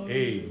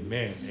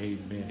 Amen.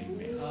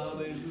 Amen.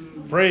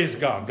 Amen. Praise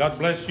God. God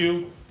bless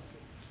you.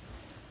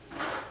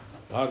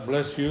 God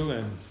bless you,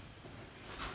 and